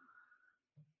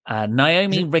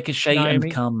 Naomi, Ricochet, and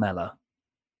Carmella.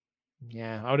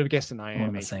 Yeah, I would have guessed Naomi. All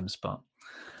in the same spot.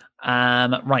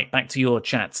 Right, back to your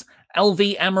chats.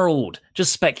 LV Emerald,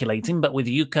 just speculating, but with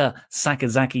Yuka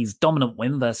Sakazaki's dominant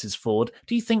win versus Ford,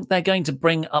 do you think they're going to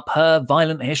bring up her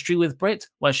violent history with Britt,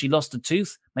 where she lost a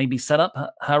tooth, maybe set up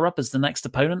her up as the next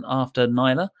opponent after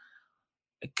Nyla?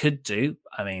 It could do.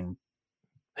 I mean,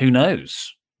 who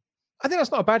knows? I think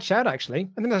that's not a bad shout, actually.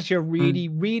 I think that's actually a really,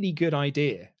 really good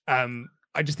idea.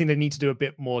 I just think they need to do a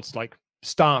bit more to like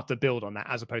start the build on that,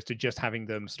 as opposed to just having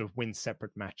them sort of win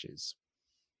separate matches.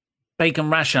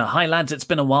 Bacon Rasher, hi lads, it's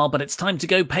been a while, but it's time to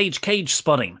go Page Cage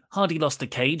spotting. Hardy lost a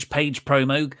Cage, Page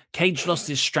promo, Cage lost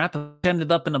his strap,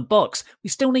 ended up in a box.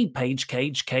 We still need Page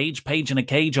in a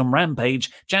cage on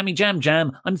Rampage. Jammy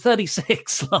Jam, I'm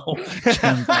 36. Lol.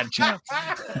 Jam.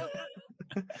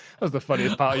 That was the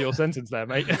funniest part of your sentence there,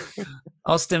 mate.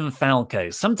 Austin Falco.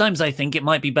 Sometimes I think it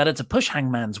might be better to push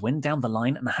Hangman's win down the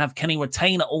line and have Kenny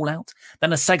retain All Out.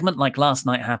 Then a segment like last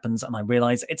night happens and I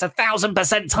realise it's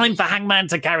 1,000% time for Hangman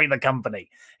to carry the company.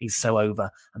 He's so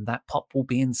over and that pop will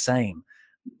be insane.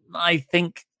 I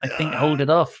think hold it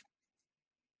off.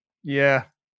 Yeah.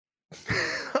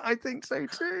 I think so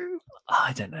too.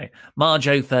 I don't know.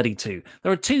 Marjo 32.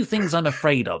 There are two things I'm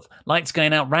afraid of. Lights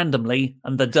going out randomly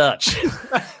and the Dutch.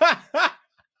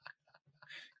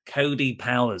 Cody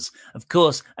Powers. Of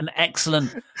course, an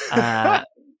excellent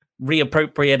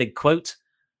reappropriated quote.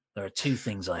 There are two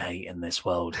things I hate in this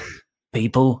world.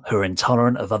 People who are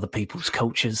intolerant of other people's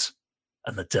cultures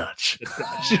and the Dutch.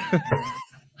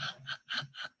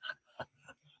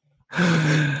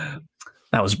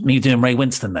 That was me doing Ray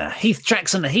Winston there. Heath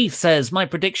Jackson Heath says, my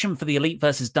prediction for the Elite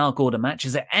versus Dark Order match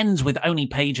is it ends with only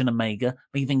Page and Omega,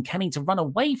 leaving Kenny to run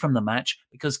away from the match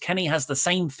because Kenny has the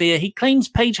same fear he claims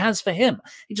Page has for him.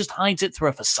 He just hides it through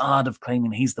a facade of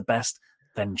claiming he's the best,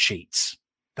 then cheats.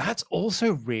 That's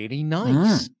also really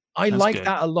nice. I like good.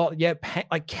 that a lot. Yeah,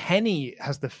 like Kenny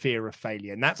has the fear of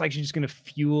failure, and that's actually just going to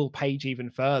fuel Page even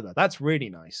further. That's really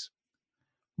nice.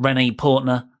 Renee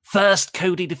Portner, first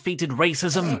Cody defeated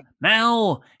racism,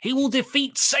 now he will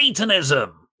defeat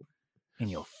Satanism. In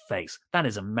your face. That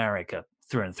is America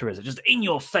through and through. Is it just in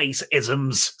your face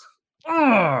isms?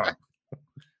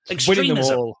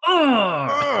 Extremism.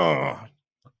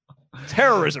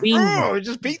 Terrorism.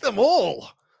 Just beat them all.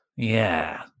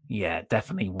 Yeah,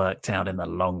 definitely worked out in the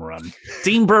long run.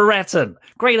 Dean Brereton,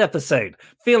 great episode.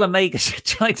 Feel Omega should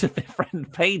try to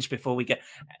befriend Page before we get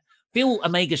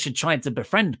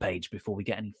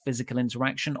any physical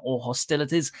interaction or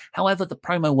hostilities. However, the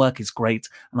promo work is great,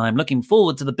 and I'm looking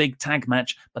forward to the big tag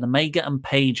match, but Omega and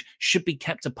Page should be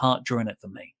kept apart during it for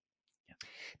me.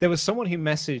 There was someone who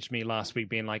messaged me last week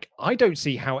being like, I don't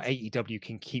see how AEW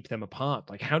can keep them apart.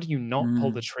 Like, how do you not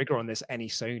pull the trigger on this any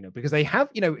sooner? Because they have,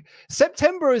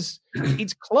 September it's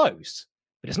close,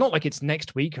 but it's not like it's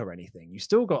next week or anything. You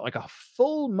still got like a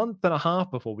full month and a half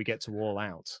before we get to All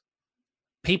Out.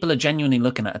 People are genuinely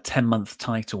looking at a 10-month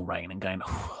title reign and going,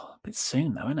 a bit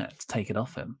soon though, isn't it, to take it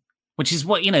off him? Which is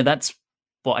what, that's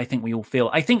what I think we all feel.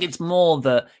 I think it's more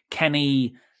that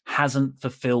Kenny hasn't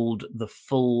fulfilled the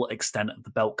full extent of the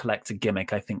belt collector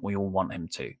gimmick I think we all want him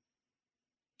to.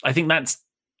 I think that's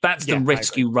the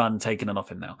risk you run taking it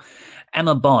off him now.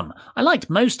 Emma Bonn. I liked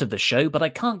most of the show, but I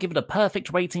can't give it a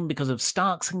perfect rating because of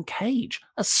Starks and Cage.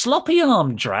 A sloppy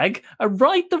arm drag, a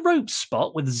ride the rope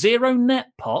spot with zero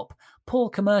net pop, poor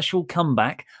commercial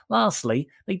comeback. Lastly,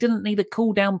 they didn't need a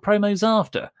cool-down promos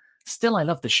after. Still, I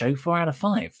love the show, 4 out of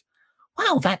 5.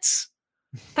 Wow, that's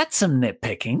some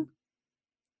nitpicking.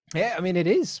 Yeah, I mean, it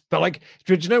is. But, like,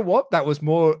 do you know what? That was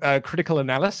more critical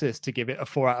analysis to give it a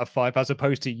 4 out of 5 as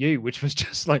opposed to you, which was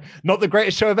just, like, not the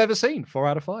greatest show I've ever seen. 4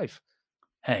 out of 5.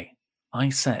 Hey, I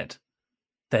said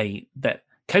that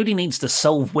Cody needs to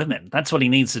solve women. That's what he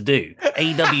needs to do.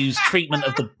 AEW's treatment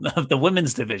of the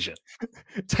women's division.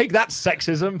 Take that,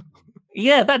 sexism.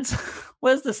 Yeah,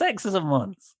 where's the sexism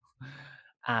ones?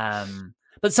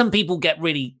 But some people get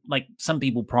really, like, some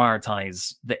people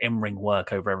prioritize the in-ring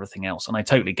work over everything else, and I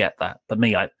totally get that. But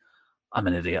me, I'm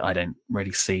an idiot. I don't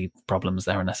really see problems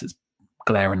there unless it's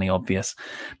glaringly obvious.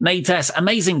 Nates,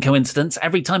 amazing coincidence.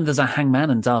 Every time there's a Hangman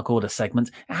and Dark Order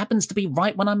segment, it happens to be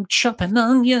right when I'm chopping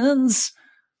onions.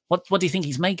 What do you think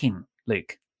he's making,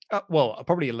 Luke? Well,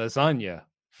 probably a lasagna.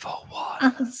 For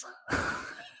what?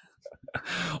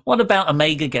 What about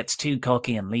Omega gets too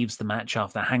cocky and leaves the match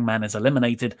after Hangman is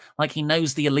eliminated, like he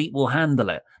knows the Elite will handle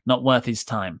it? Not worth his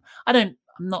time. I'm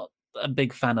not a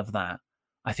big fan of that.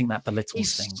 I think that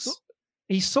belittles things.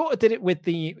 He sort of did it with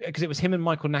because it was him and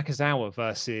Michael Nakazawa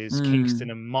versus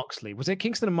Kingston and Moxley. Was it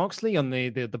Kingston and Moxley on the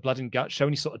Blood and Guts show?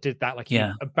 And he sort of did that, like he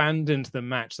abandoned the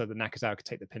match so that Nakazawa could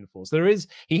take the pinfalls.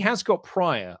 He has got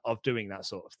prior of doing that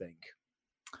sort of thing.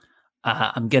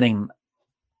 I'm getting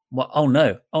what? Oh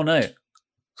no!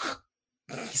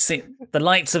 You see, the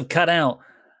lights have cut out.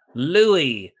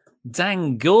 Louis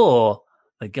Dangor,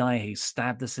 the guy who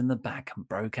stabbed us in the back and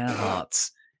broke our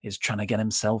hearts, is trying to get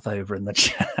himself over in the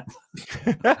chat.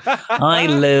 Hi,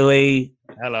 Louis.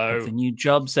 Hello. Hope the new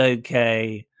job's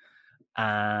okay.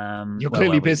 You're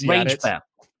clearly busy at it.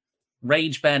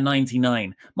 Rage Bear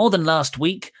 99. More than last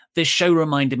week, this show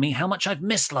reminded me how much I've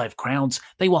missed live crowds.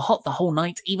 They were hot the whole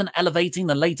night, even elevating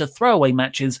the later throwaway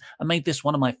matches, and made this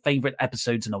one of my favorite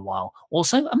episodes in a while.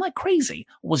 Also, am I crazy?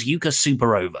 Or was Yuka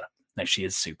super over? No, she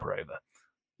is super over.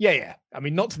 Yeah. I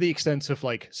mean, not to the extent of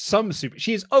like some super.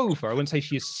 She is over. I wouldn't say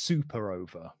she is super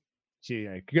over. She,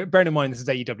 bearing in mind this is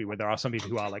AEW, where there are some people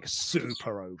who are like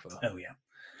super over. Oh yeah.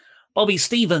 Bobby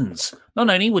Stevens. Not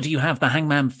only would you have the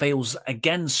Hangman fails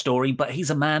again story, but he's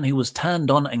a man who was turned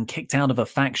on and kicked out of a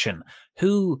faction.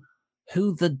 Who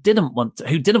didn't want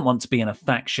to be in a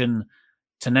faction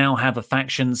to now have a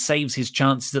faction saves his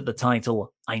chances at the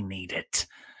title. I need it.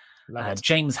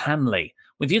 James Hanley.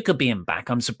 With Yuka being back,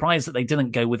 I'm surprised that they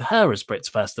didn't go with her as Britt's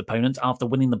first opponent after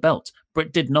winning the belt.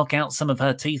 Britt did knock out some of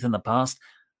her teeth in the past.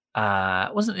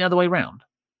 Wasn't it the other way around?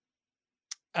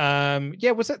 Yeah,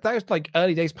 that was like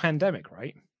early days pandemic,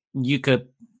 right? Yuka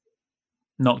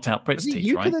knocked out Britt's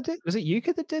teeth, right? Was it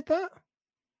Yuka that did that?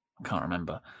 I can't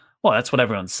remember. Well, that's what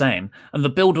everyone's saying. And the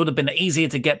build would have been easier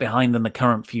to get behind than the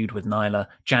current feud with Nyla.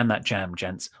 Jam that jam,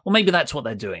 gents. Well, maybe that's what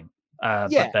they're doing. But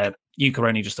Yuka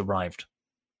only just arrived.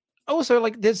 Also,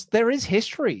 like there is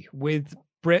history with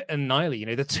Britt and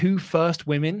Nyla, the two first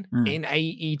women in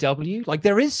AEW. Like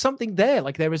there is something there.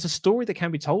 Like there is a story that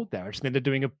can be told there. I just think they're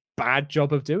doing a bad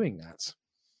job of doing that.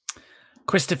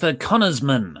 Christopher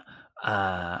Connorsman.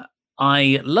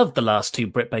 I loved the last two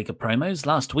Britt Baker promos.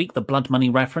 Last week, the Blood Money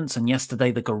reference, and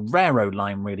yesterday, the Guerrero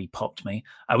line really popped me.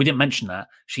 We didn't mention that.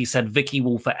 She said Vicky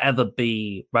will forever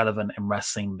be relevant in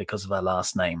wrestling because of her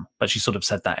last name, but she sort of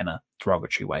said that in a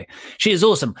derogatory way. She is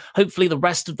awesome. Hopefully, the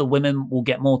rest of the women will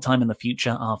get more time in the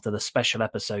future after the special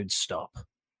episodes stop.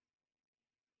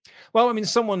 Well, I mean,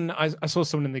 I saw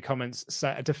someone in the comments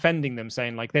defending them,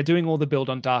 saying like they're doing all the build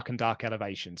on Dark and Dark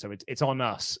Elevation, so it's on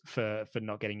us for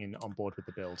not getting on board with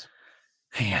the build.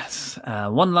 Yes.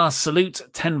 One last salute.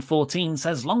 1014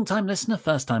 says, long-time listener,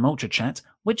 first-time Ultra Chat.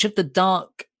 Which of the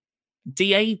Dark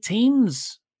DA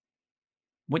teams?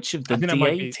 Which of the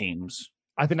DA teams?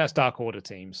 I think that's Dark Order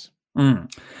teams.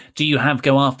 Do you have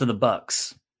go after the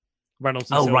Bucks?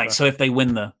 Reynolds and Silver. Right. So if they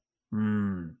win the...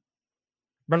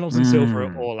 Reynolds and Silver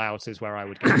are all out is where I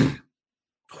would go.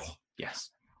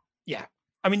 Yes. Yeah.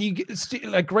 I mean, you get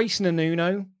like Grayson and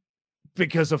Uno,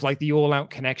 because of like the All Out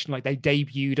connection, like they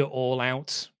debuted at All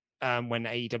Out when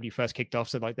AEW first kicked off,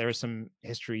 so like there is some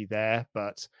history there.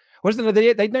 But wasn't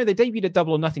it? They debuted at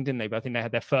Double or Nothing, didn't they? But I think they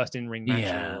had their first in-ring match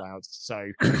at All Out. So,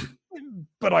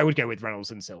 but I would go with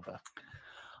Reynolds and Silver.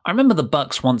 I remember the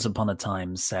Bucks once upon a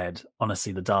time said,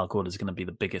 honestly, the Dark Order is going to be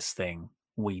the biggest thing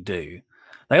we do.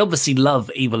 They obviously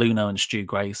love Evil Uno and Stu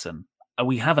Grayson.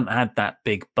 We haven't had that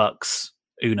big Bucks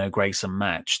Uno Grayson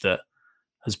match that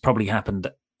has probably happened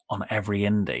on every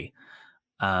indie.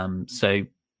 So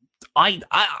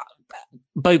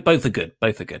both are good.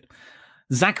 Both are good.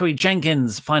 Zachary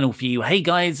Jenkins, final for you. Hey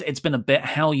guys, it's been a bit.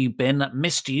 How you been?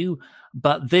 Missed you.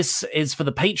 but this is for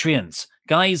the Patreons.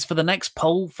 Guys, for the next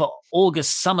poll for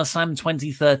August SummerSlam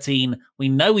 2013, we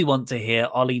know we want to hear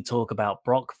Ollie talk about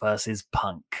Brock versus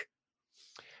Punk.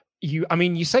 You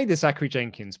say this, Zachary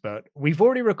Jenkins, but we've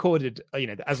already recorded,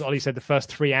 as Ollie said, the first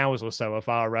 3 hours or so of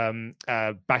our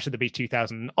Bash at the Beach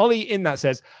 2000. And Ollie in that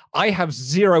says, I have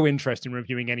zero interest in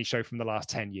reviewing any show from the last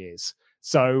 10 years.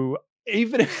 So you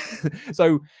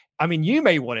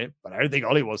may want it, but I don't think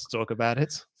Ollie wants to talk about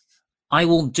it. I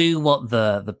will do what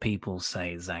the people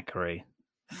say, Zachary.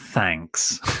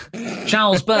 Thanks.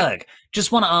 Charles Berg,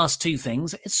 just want to ask two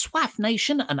things. Is Swaff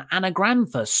Nation an anagram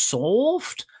for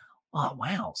soft? Oh,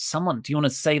 wow. Someone, do you want to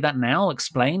say that now?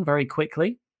 Explain very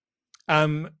quickly.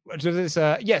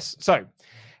 Yes. So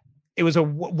it was a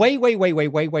way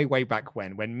back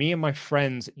when me and my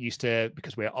friends used to,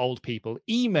 because we're old people,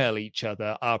 email each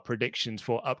other our predictions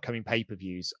for upcoming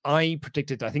pay-per-views. I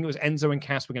predicted, I think it was Enzo and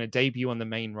Cass were going to debut on the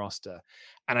main roster.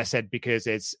 And I said, because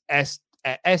it's SWAFT,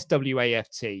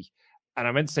 and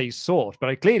I meant to say soft, but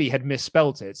I clearly had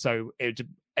misspelt it. So it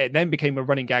then became a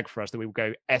running gag for us that we would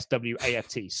go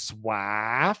SWAFT,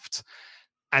 SWAFT.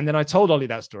 And then I told Ollie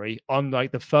that story on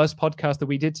the first podcast that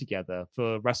we did together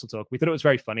for Wrestle Talk. We thought it was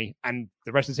very funny, and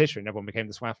the rest is history, and everyone became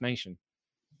the Swaff Nation.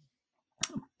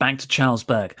 Back to Charles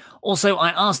Berg. Also, I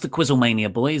asked the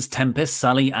Quizzlemania boys, Tempest,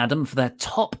 Sully, Adam, for their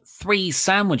top 3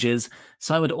 sandwiches,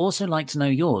 so I would also like to know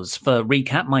yours. For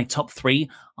recap, my top 3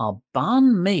 are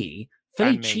banh mi,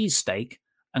 Philly cheesesteak,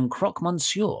 and croque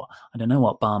monsieur. I don't know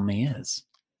what banh mi is.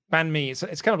 Banh mi,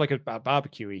 it's kind of like a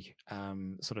barbecue-y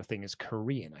sort of thing. It's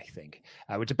Korean, I think.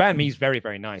 Which banh mi is very,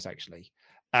 very nice, actually.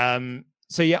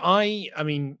 So yeah, I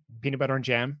mean, peanut butter and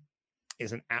jam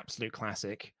is an absolute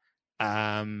classic.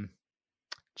 A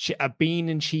bean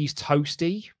and cheese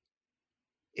toasty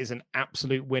is an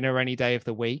absolute winner any day of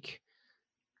the week.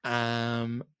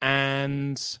 And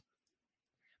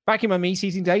back in my meat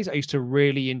eating days, I used to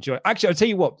really enjoy. Actually, I'll tell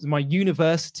you what. My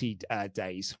university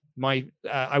days,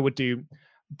 I would do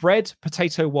bread,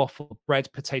 potato waffle, bread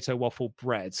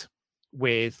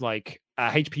with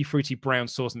HP fruity brown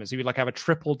sauce in it. So you'd have a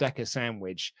triple decker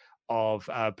sandwich of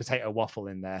potato waffle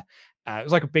in there. It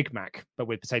was like a Big Mac, but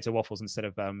with potato waffles instead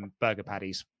of burger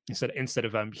patties, instead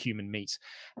of human meat.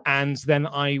 And then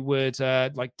I would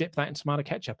dip that in tomato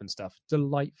ketchup and stuff.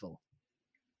 Delightful.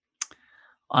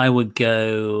 I would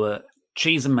go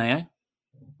cheese and mayo,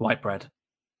 white bread,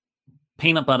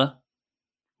 peanut butter,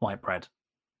 white bread,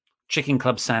 chicken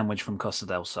club sandwich from Costa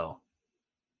del Sol.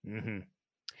 Mm-hmm.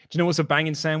 Do you know what's a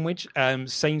banging sandwich?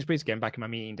 Sainsbury's, again, back in my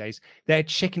meeting days, their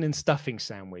chicken and stuffing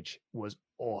sandwich was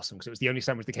awesome because it was the only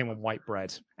sandwich that came on white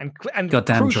bread. And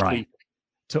goddamn crucially, dry.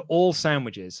 To all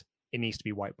sandwiches, it needs to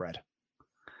be white bread.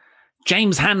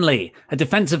 James Hanley, a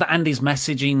defense of Andy's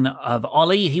messaging of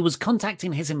Ollie. He was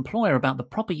contacting his employer about the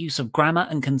proper use of grammar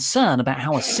and concern about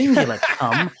how a singular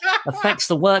cum affects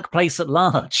the workplace at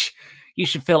large. You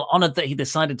should feel honored that he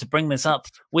decided to bring this up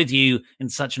with you in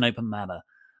such an open manner.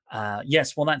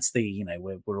 Yes, well, that's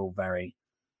we're all very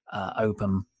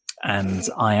open, and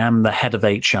I am the head of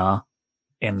HR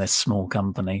in this small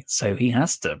company, so he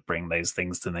has to bring those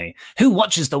things to me. Who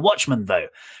watches The Watchmen, though?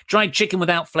 Dried chicken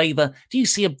without flavor. Did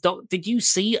you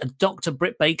see a Dr.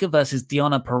 Britt Baker versus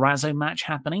Deonna Purrazzo match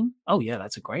happening? Oh yeah,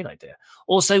 that's a great idea.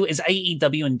 Also, is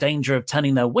AEW in danger of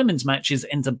turning their women's matches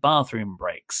into bathroom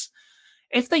breaks?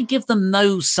 If they give them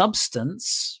no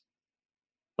substance,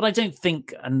 but I don't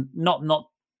think, and not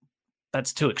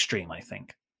that's too extreme, I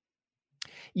think.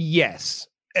 Yes.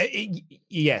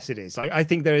 Yes, it is. I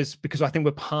think there is, because I think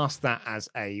we're past that as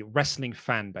a wrestling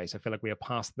fan base. I feel like we are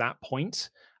past that point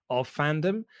of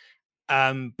fandom.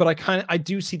 But I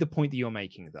do see the point that you're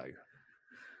making, though.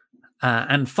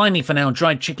 And finally, for now,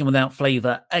 dried chicken without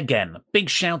flavor again. Big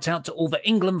shout out to all the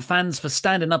England fans for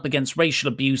standing up against racial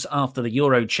abuse after the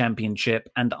Euro Championship.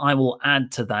 And I will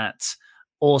add to that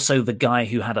also the guy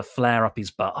who had a flare up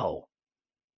his butthole.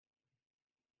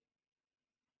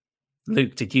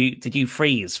 Luke, did you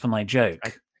freeze for my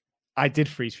joke? I did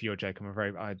freeze for your joke.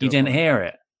 You didn't hear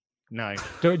it? No.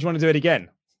 Do you want to do it again?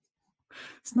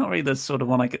 It's not really the sort of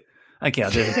one I could. Okay,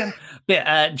 I'll do it again.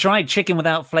 But, dried chicken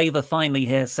without flavor finally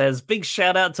here says, big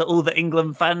shout out to all the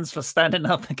England fans for standing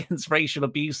up against racial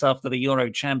abuse after the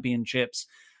Euro Championships.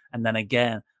 And then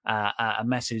again, a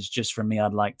message just from me.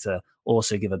 I'd like to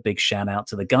also give a big shout out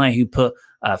to the guy who put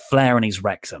Flair in his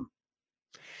rectum.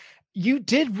 You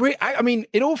did. I mean,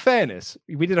 in all fairness,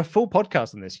 we did a full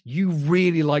podcast on this. You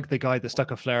really like the guy that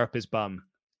stuck a flare up his bum.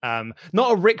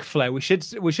 Not a Ric Flair. We should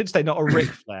say not a Ric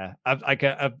Flair. Like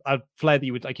a flare that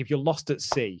you would, like if you're lost at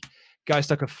sea, guy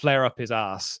stuck a flare up his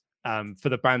ass. for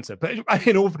the banter. But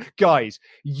guys,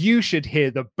 you should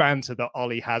hear the banter that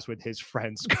Ollie has with his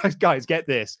friends. Guys, get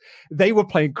this. They were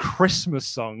playing Christmas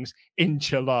songs in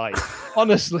July.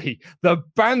 Honestly, the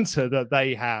banter that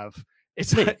they have,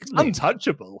 it's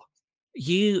untouchable.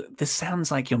 This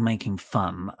sounds like you're making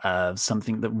fun of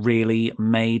something that really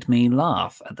made me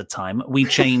laugh at the time. We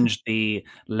changed the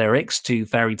lyrics to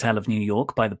Fairy Tale of New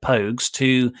York by the Pogues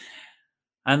to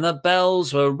 "And the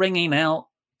bells were ringing out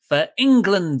for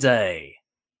England Day."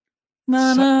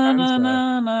 Na, na, na,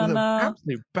 na, na, na.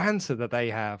 Absolute banter that they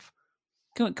have.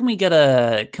 Can we get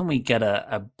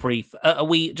a brief? Are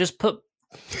we just put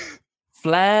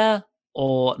flair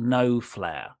or no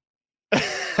flair?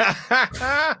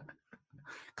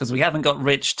 Because we haven't got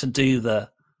Rich to do the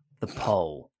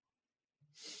poll.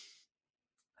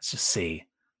 Let's just see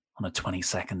on a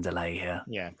 20-second delay here.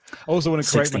 Yeah. I also want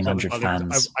to correct myself. 1,600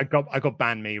 fans. I got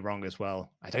banh mi wrong as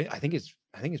well. I think it's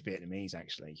Vietnamese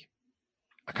actually.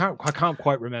 I can't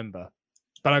quite remember,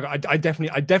 but I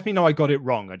definitely know I got it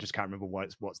wrong. I just can't remember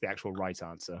what's the actual right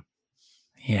answer.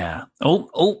 Yeah.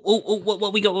 Oh!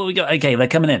 What we got? Okay, they're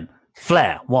coming in.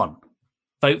 Flair 1,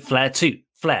 vote Flair 2,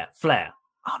 Flair.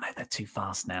 Oh no, they're too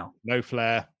fast now. No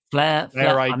Flair. Flair.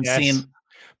 I'm seeing.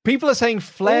 People are saying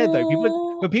Flair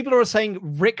though. People are saying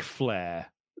Ric Flair.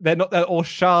 They're not, or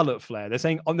Charlotte Flair.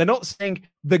 They're not saying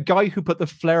the guy who put the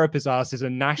flare up his ass is a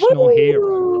national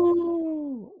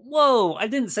hero. Whoa! I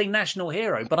didn't say national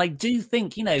hero, but I do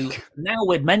think now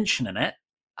we're mentioning it,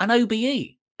 an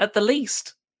OBE at the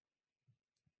least.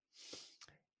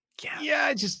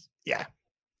 Yeah.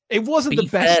 It wasn't the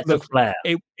best look.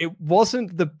 It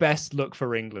wasn't the best look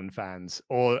for England fans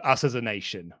or us as a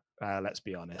nation. Let's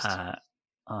be honest.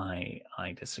 I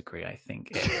disagree. I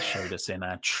think it showed us in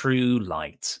our true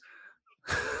light.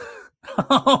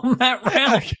 Oh, Matt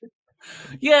Ralph.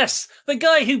 Yes, the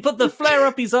guy who put the flare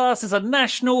up his ass is a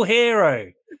national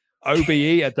hero.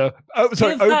 OBE at the OBE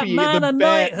at the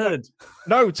knighthood.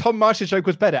 No, Tom Marsh's joke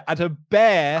was better. At a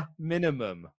bare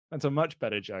minimum. That's a much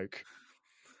better joke.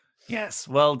 Yes,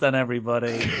 well done,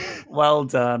 everybody. Well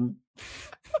done.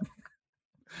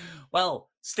 Well,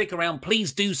 stick around.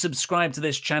 Please do subscribe to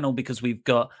this channel because we've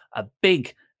got a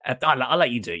big... I'll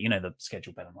let you do it. You know the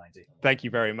schedule better than I do. Thank you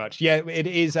very much. Yeah, it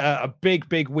is a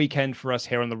big weekend for us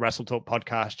here on the Wrestle Talk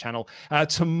podcast channel.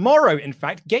 Tomorrow, in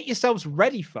fact, get yourselves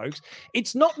ready, folks.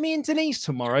 It's not me and Denise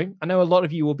tomorrow. I know a lot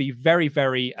of you will be very,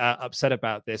 very upset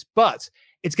about this, but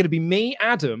it's going to be me,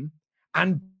 Adam,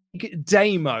 and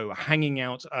Damo hanging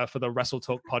out for the Wrestle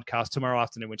Talk podcast tomorrow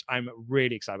afternoon, which I'm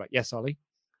really excited about. Yes, Ollie?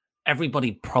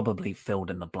 Everybody probably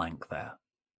filled in the blank there,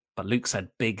 but Luke said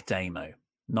Big Damo,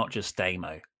 not just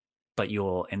Damo, but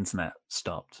your internet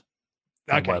stopped.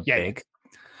 Okay, yeah. Big.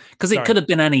 Because it could have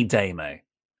been any Damo.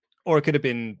 Or it could have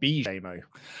been Beige Damo.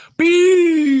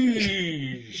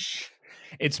 Beige!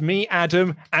 It's me,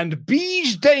 Adam, and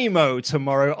Beige Damo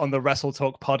tomorrow on the Wrestle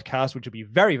Talk podcast, which will be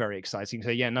very, very exciting.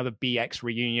 So, yeah, another BX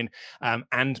reunion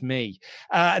and me.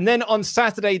 And then on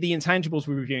Saturday, the Intangibles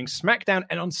will be reviewing SmackDown.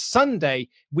 And on Sunday,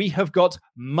 we have got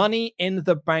Money in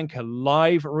the Bank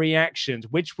live reactions,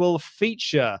 which will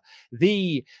feature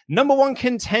the #1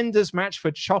 contenders match for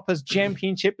Chopper's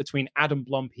Championship between Adam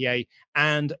Blompier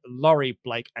and Laurie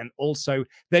Blake, and also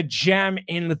the Jam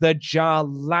in the Jar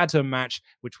ladder match,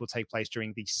 which will take place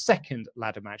during the second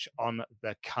ladder match on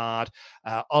the card.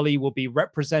 Ollie will be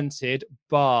represented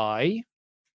by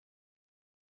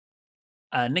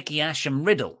Nikki Asham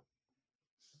Riddle.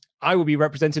 I will be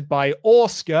represented by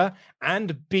Oscar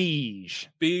and Beige.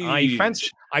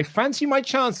 I fancy my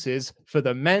chances for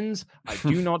the men's. I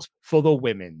do not for the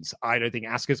women's. I don't think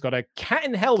Asuka's got a cat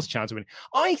in hell's chance of winning.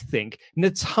 I think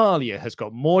Natalya has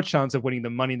got more chance of winning the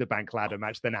Money in the Bank ladder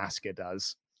match than Asuka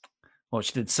does. Well,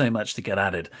 she did so much to get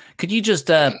added. Could you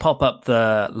just pop up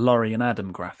the Laurie and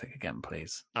Adam graphic again,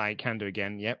 please? I can do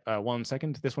again. Yep. 1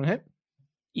 second. This one here.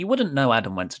 You wouldn't know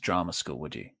Adam went to drama school,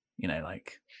 would you?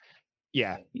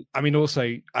 Yeah, I mean,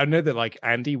 also, I know that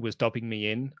Andy was dobbing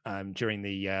me in during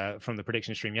the from the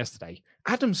prediction stream yesterday.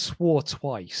 Adam swore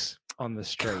twice on the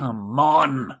stream.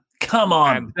 Come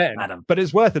on, Adam. But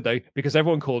it's worth it though because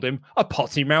everyone called him a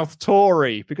potty mouth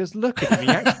Tory. Because look at him,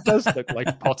 he actually does look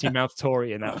like potty mouth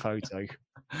Tory in that photo.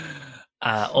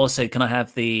 Also, can I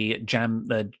have the Jam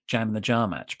in the Jar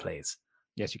match, please?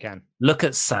 Yes, you can. Look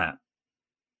at Sat.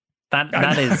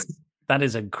 That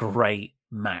is a great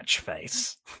match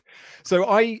face. So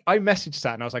I messaged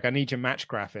Sat and I was like, I need your match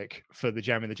graphic for the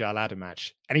Jam in the Jar ladder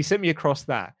match. And he sent me across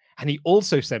that. And he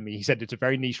also sent me, he said it's a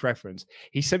very niche reference.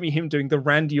 He sent me him doing the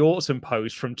Randy Orton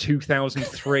pose from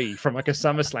 2003 from a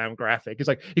SummerSlam graphic. He's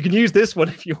like, you can use this one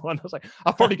if you want. I was like,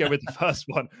 I'll probably go with the first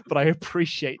one, but I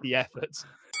appreciate the efforts.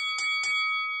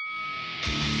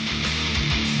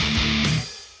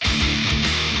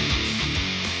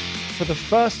 for the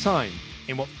first time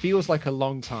in what feels like a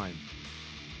long time,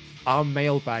 our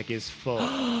mailbag is full.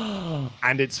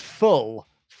 And it's full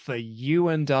for you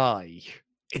and I.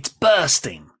 It's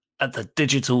bursting at the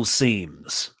digital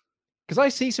seams. Because I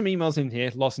see some emails in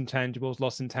here, lost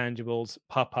intangibles,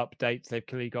 pup updates. They've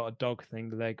clearly got a dog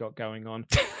thing that they've got going on.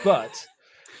 But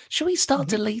should we start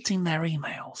deleting their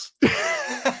emails?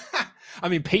 I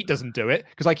mean, Pete doesn't do it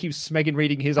because I keep smegging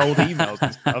reading his old emails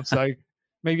and stuff. So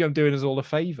maybe I'm doing us all a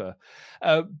favor.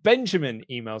 Benjamin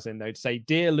emails in, though, to say,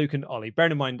 Dear Luke and Ollie,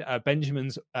 bearing in mind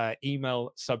Benjamin's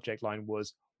email subject line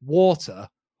was water.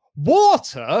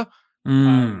 Water?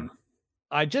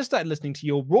 I just started listening to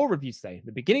your Raw review today.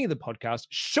 The beginning of the podcast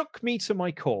shook me to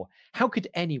my core. How could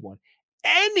anyone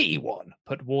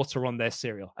put water on their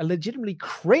cereal? I legitimately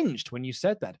cringed when you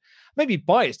said that. Maybe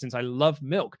biased since I love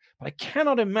milk, but I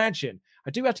cannot imagine.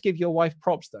 I do have to give your wife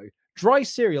props, though. Dry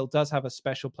cereal does have a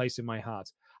special place in my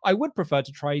heart. I would prefer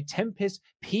to try Tempest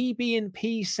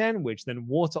PB&P sandwich than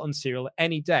water on cereal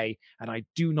any day, and I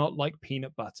do not like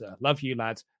peanut butter. Love you,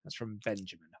 lads. That's from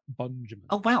Benjamin.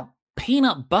 Oh, wow.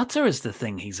 Peanut butter is the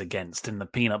thing he's against in the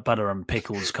peanut butter and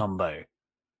pickles combo.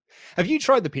 Have you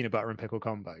tried the peanut butter and pickle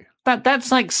combo?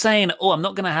 That's like saying, oh, I'm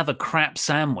not going to have a crap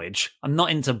sandwich. I'm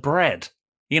not into bread.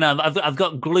 You know, I've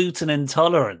got gluten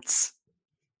intolerance.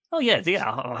 Oh, yeah,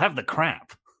 I'll have the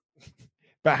crap.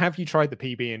 But have you tried the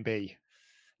PB&B?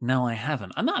 No, I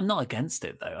haven't. I'm not against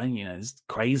it, though. You know, there's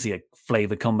crazy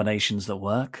flavor combinations that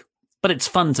work. But it's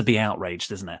fun to be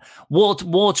outraged, isn't it?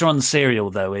 Water on cereal,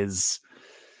 though, is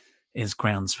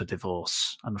grounds for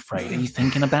divorce, I'm afraid. Are you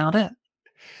thinking about it?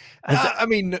 I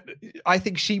mean, I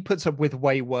think she puts up with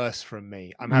way worse from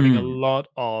me. I'm having a lot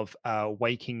of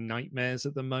waking nightmares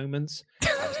at the moment.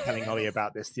 I was telling Ollie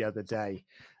about this the other day.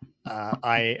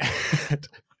 It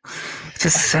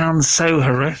just sounds so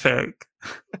horrific.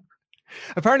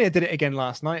 Apparently, I did it again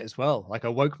last night as well. Like, I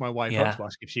woke my wife up to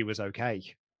ask if she was okay.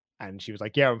 And she was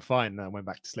like, yeah, I'm fine. And I went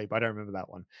back to sleep. I don't remember that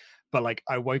one. But, like,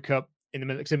 I woke up in the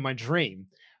middle, 'cause in my dream,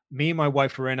 me and my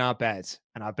wife were in our bed,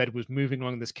 and our bed was moving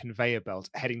along this conveyor belt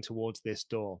heading towards this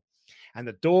door. And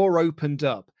the door opened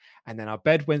up, and then our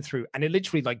bed went through, and it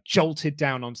literally like jolted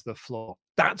down onto the floor.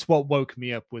 That's what woke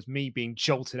me up, was me being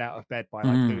jolted out of bed by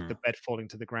like the bed falling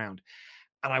to the ground.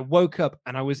 And I woke up,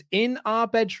 and I was in our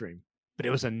bedroom, but it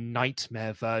was a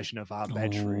nightmare version of our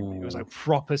bedroom. It was like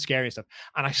proper scary stuff.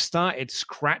 And I started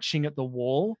scratching at the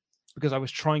wall because I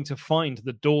was trying to find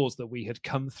the doors that we had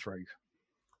come through.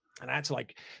 And I had to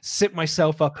like sit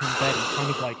myself up in bed and kind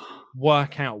of like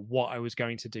work out what I was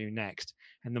going to do next.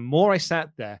 And the more I sat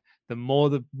there, the more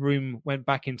the room went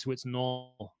back into its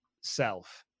normal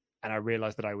self. And I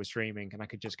realized that I was dreaming and I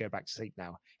could just go back to sleep now.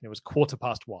 And it was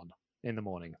 1:15 in the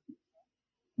morning.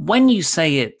 When you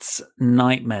say it's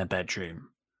nightmare bedroom,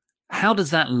 how does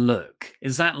that look?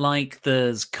 Is that like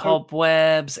there's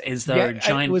cobwebs? Is there a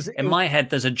giant... In my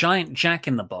head, there's a giant Jack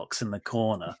in the Box in the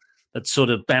corner that's sort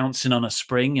of bouncing on a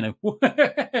spring, you know.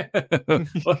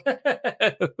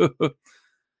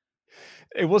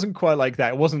 It wasn't quite like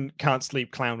that. It wasn't Can't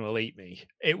Sleep, Clown Will Eat Me.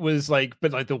 It was like,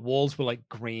 but like the walls were like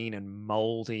green and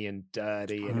moldy and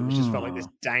dirty, and it was just felt like this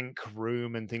dank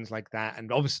room and things like that.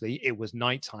 And obviously it was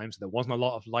nighttime, so there wasn't a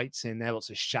lot of lights in there, lots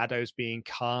of shadows being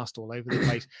cast all over the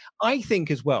place. I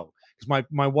think as well, because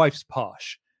my wife's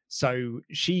posh, so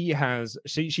she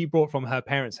brought from her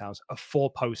parents' house a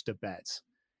 4-poster bed.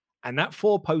 And that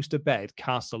 4-poster bed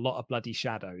casts a lot of bloody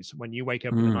shadows when you wake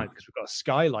up in the night, because we've got a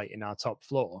skylight in our top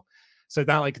floor. So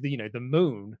that, like, the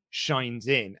moon shines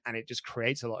in and it just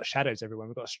creates a lot of shadows everywhere.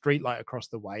 We've got a street light across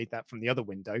the way, that from the other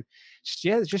window.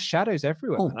 There's just shadows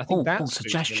everywhere. And I think that's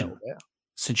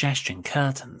suggestion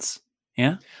curtains.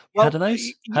 Yeah? Well, heard of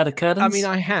those? Heard of curtains? I mean,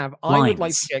 I have. Blinds. I would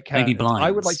like to get curtains. Maybe blinds. I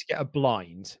would like to get a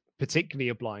blind, particularly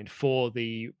a blind for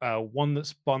the one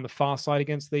that's on the far side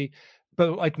against the...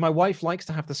 But like my wife likes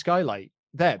to have the skylight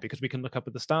there because we can look up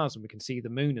at the stars and we can see the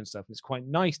moon and stuff. And it's quite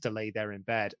nice to lay there in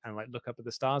bed and like look up at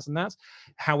the stars and that.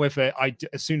 However,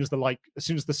 as soon as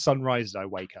the sun rises, I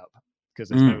wake up because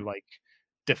there's no like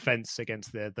defense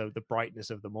against the brightness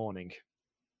of the morning.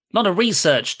 A lot of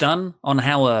research done on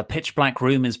how a pitch black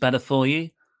room is better for you.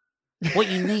 What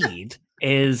you need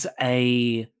is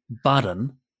a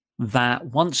button that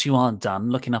once you are done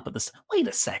looking up at the... Wait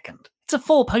a second. It's a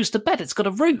 4-poster bed. It's got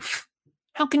a roof.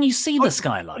 How can you see the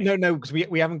skylight? No, because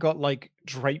we haven't got like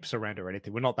drapes around or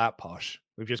anything. We're not that posh.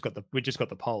 We've just got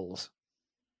the poles.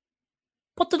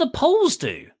 What do the poles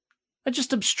do? They're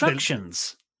just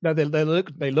obstructions. They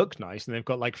look nice, and they've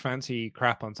got like fancy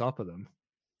crap on top of them.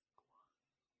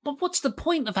 But what's the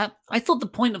point of that? I thought the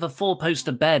point of a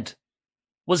 4-poster bed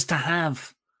was to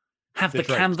have the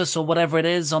canvas or whatever it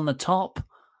is on the top.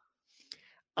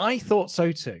 I thought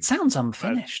so too. Sounds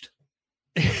unfinished.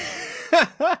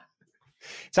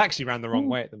 It's actually ran the wrong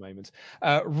way at the moment.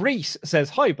 Reese says,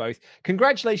 hi both.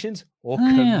 Congratulations or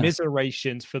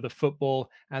commiserations for the football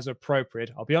as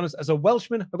appropriate. I'll be honest, as a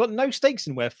Welshman, I've got no stakes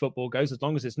in where football goes as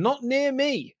long as it's not near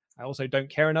me. I also don't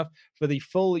care enough for the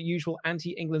full usual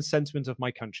anti-England sentiment of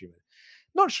my countrymen.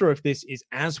 Not sure if this is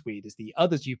as weird as the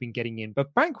others you've been getting in,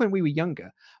 but back when we were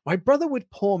younger, my brother would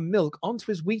pour milk onto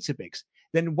his Weetabix,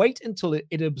 then wait until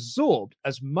it absorbed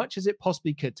as much as it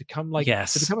possibly could to become a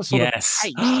sort of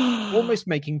paste, almost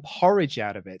making porridge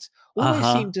out of it.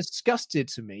 Always seemed disgusted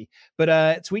to me,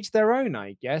 but to each their own,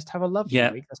 I guess. Have a lovely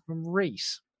week. That's from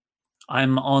Reese.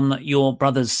 I'm on your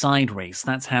brother's side, Reese.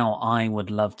 That's how I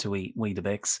would love to eat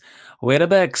Weetabix.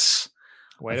 Weetabix.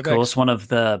 Of course, one of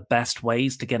the best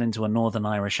ways to get into a Northern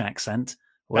Irish accent.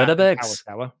 Weetabix.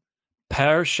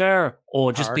 Pershare,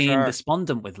 or just being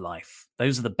despondent with life.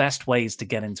 Those are the best ways to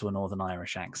get into a Northern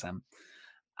Irish accent.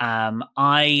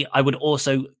 I would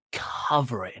also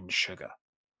cover it in sugar.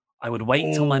 I would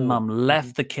wait till my mum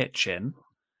left the kitchen,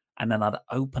 and then I'd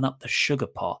open up the sugar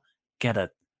pot, get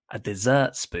a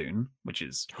dessert spoon, which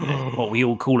is what we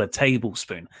all call a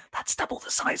tablespoon. That's double the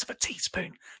size of a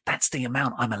teaspoon. That's the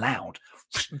amount I'm allowed.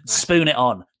 Spoon it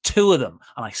on, 2 of them,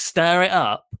 and I stir it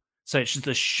up. So it's just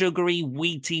a sugary,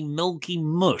 wheaty, milky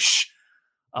mush.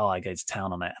 Oh, I go to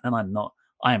town on it. And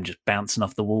I am just bouncing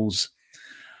off the walls.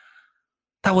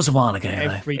 That was a while ago,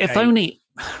 though. If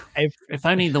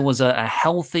only there was a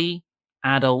healthy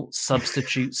adult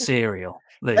substitute cereal.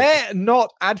 They're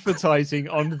not advertising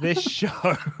on this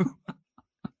show.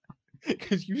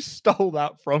 Because you stole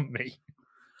that from me.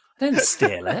 I didn't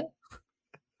steal it.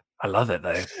 I love it,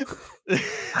 though.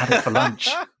 Had it for lunch.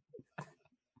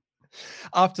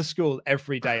 After school,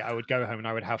 every day I would go home and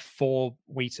I would have 4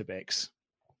 Weetabix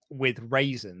with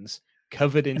raisins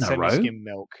covered in semi-skim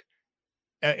milk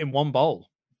in one bowl.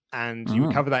 And you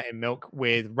would cover that in milk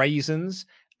with raisins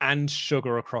and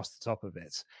sugar across the top of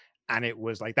it. And it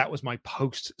was like, that was my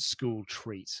post-school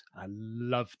treat. I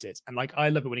loved it. And I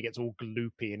love it when it gets all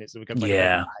gloopy and it becomes like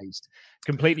a paste.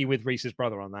 Completely with Reese's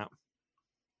brother on that.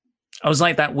 I was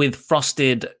like that with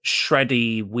frosted,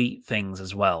 shreddy wheat things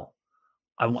as well.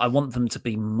 I want them to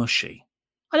be mushy.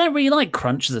 I don't really like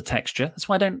crunch as a texture. That's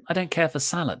why I don't care for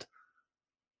salad.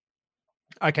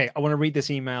 Okay, I want to read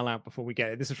this email out before we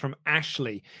get it. This is from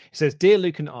Ashley. It says, Dear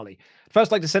Luke and Ollie,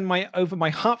 first I'd like to send over my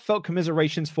heartfelt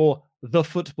commiserations for the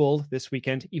football this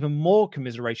weekend. Even more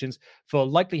commiserations for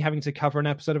likely having to cover an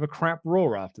episode of a crap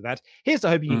Raw after that. Here's to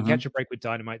hoping you can catch a break with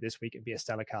Dynamite this week and be a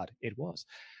stellar card. It was.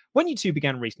 When you two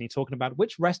began recently talking about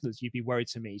which wrestlers you'd be worried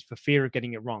to meet for fear of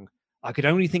getting it wrong, I could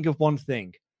only think of one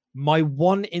thing. My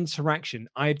one interaction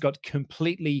I had got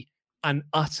completely and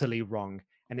utterly wrong,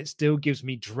 and it still gives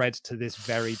me dread to this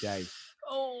very day.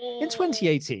 In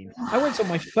 2018, I went on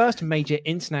my first major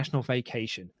international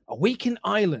vacation, a week in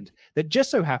Ireland that just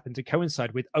so happened to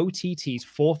coincide with OTT's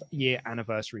 4th year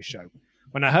anniversary show.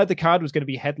 When I heard the card was going to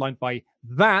be headlined by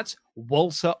that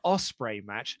Walter Ospreay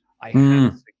match, I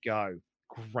had to go.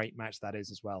 Great match that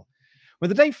is as well. When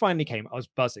the day finally came, I was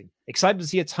buzzing, excited to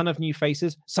see a ton of new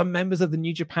faces, some members of the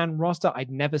New Japan roster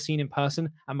I'd never seen in person,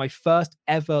 and my first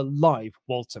ever live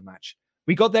Walter match.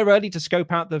 We got there early to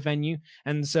scope out the venue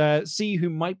and see who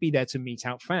might be there to meet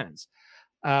out fans.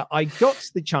 I got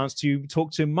the chance to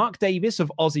talk to Mark Davis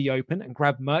of Aussie Open and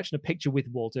grab merch and a picture with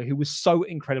Walter, who was so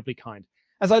incredibly kind.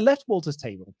 As I left Walter's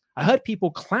table, I heard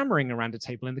people clamoring around a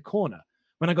table in the corner.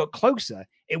 When I got closer,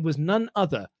 it was none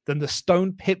other than the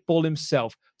Stone Pitbull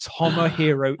himself,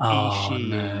 Tomohiro Ishii.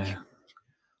 No.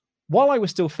 While I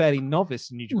was still fairly novice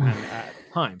in New Japan at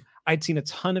the time, I'd seen a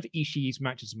ton of Ishii's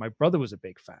matches and my brother was a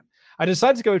big fan. I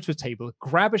decided to go to a table,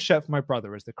 grab a shirt for my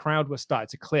brother as the crowd was starting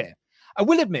to clear. I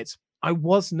will admit, I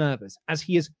was nervous as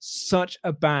he is such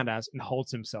a badass and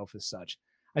holds himself as such.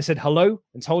 I said hello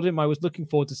and told him I was looking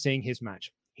forward to seeing his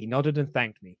match. He nodded and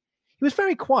thanked me. He was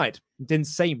very quiet and didn't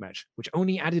say much, which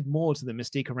only added more to the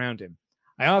mystique around him.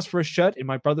 I asked for a shirt in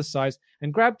my brother's size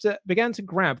and began to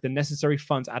grab the necessary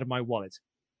funds out of my wallet.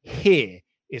 Here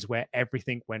is where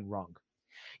everything went wrong.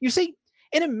 You see,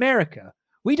 in America,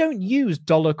 we don't use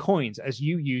dollar coins as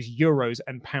you use euros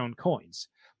and pound coins.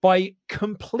 By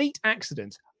complete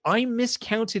accident, I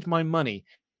miscounted my money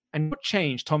and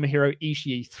changed Tomohiro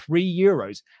Ishii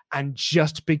 €3 and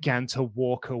just began to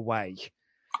walk away.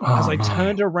 As I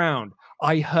turned around,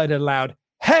 I heard a loud,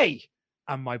 "Hey!"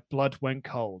 and my blood went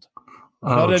cold.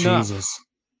 Not enough, Jesus.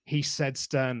 He said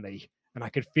sternly, and I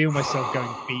could feel myself going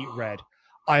beet red.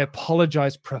 I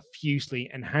apologized profusely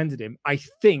and handed him, I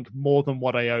think, more than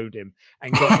what I owed him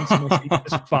and got into my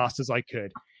seat as fast as I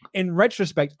could. in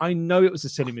retrospect, I know it was a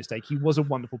silly mistake. He was a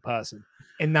wonderful person.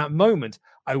 In that moment,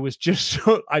 I just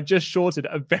shorted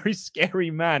a very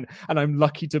scary man, and I'm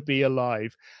lucky to be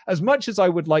alive. As much as I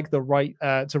would like to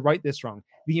right this wrong,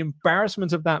 the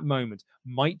embarrassment of that moment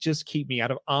might just keep me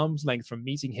out of arm's length from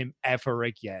meeting him ever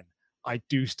again. I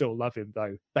do still love him,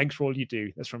 though. Thanks for all you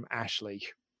do. That's from Ashley.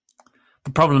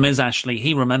 The problem is, Ashley,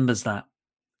 he remembers that.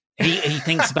 He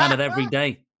thinks about it every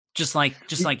day, just like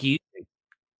you.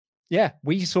 Yeah,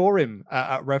 we saw him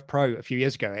at Rev Pro a few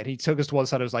years ago, and he took us to one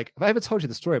side. I was like, have I ever told you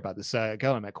the story about this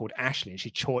girl I met called Ashley? And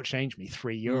she shortchanged me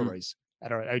 €3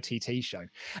 at our OTT show.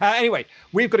 Anyway,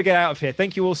 we've got to get out of here.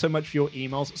 Thank you all so much for your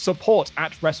emails.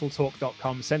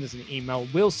 support@wrestletalk.com. Send us an email.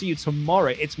 We'll see you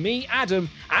tomorrow. It's me, Adam,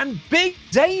 and Big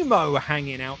Damo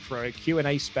hanging out for a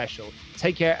Q&A special.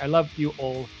 Take care. I love you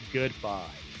all. Goodbye.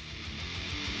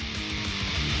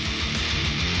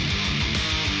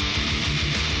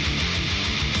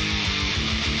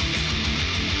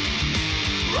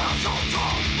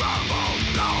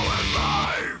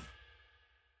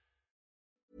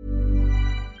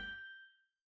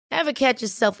 Ever catch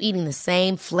yourself eating the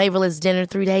same flavorless dinner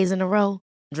 3 days in a row?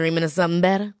 Dreaming of something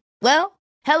better? Well,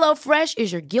 HelloFresh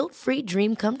is your guilt-free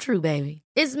dream come true, baby.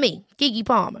 It's me, Keke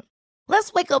Palmer.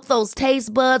 Let's wake up those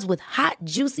taste buds with hot,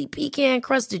 juicy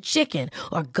pecan-crusted chicken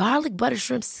or garlic butter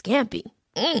shrimp scampi.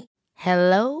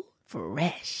 Hello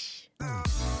Fresh.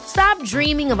 Stop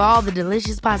dreaming of all the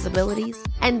delicious possibilities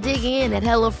and dig in at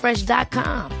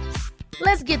HelloFresh.com.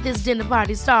 Let's get this dinner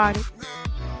party started.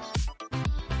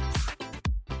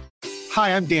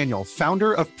 Hi, I'm Daniel,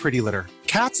 founder of Pretty Litter.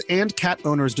 Cats and cat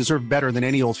owners deserve better than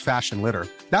any old-fashioned litter.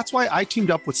 That's why I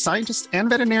teamed up with scientists and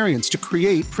veterinarians to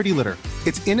create Pretty Litter.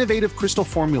 Its innovative crystal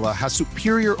formula has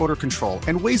superior odor control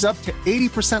and weighs up to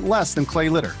 80% less than clay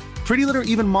litter. Pretty Litter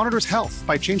even monitors health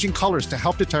by changing colors to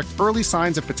help detect early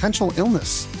signs of potential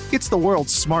illness. It's the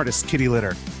world's smartest kitty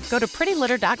litter. Go to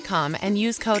prettylitter.com and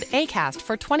use code ACAST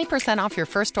for 20% off your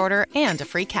first order and a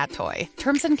free cat toy.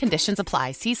 Terms and conditions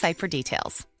apply. See site for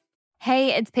details.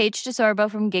 Hey, it's Paige DeSorbo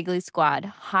from Giggly Squad.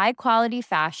 High quality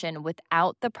fashion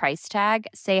without the price tag.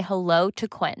 Say hello to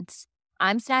Quince.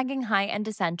 I'm snagging high-end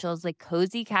essentials like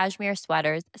cozy cashmere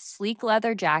sweaters, sleek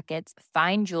leather jackets,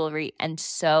 fine jewelry, and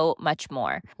so much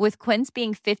more. With Quince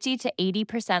being 50 to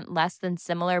 80% less than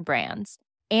similar brands.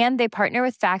 And they partner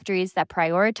with factories that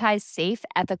prioritize safe,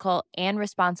 ethical, and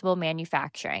responsible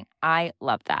manufacturing. I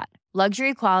love that.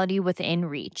 Luxury quality within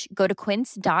reach. Go to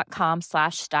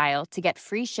quince.com/style to get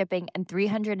free shipping and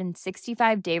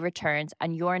 365-day returns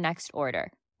on your next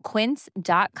order.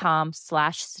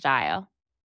 Quince.com/style.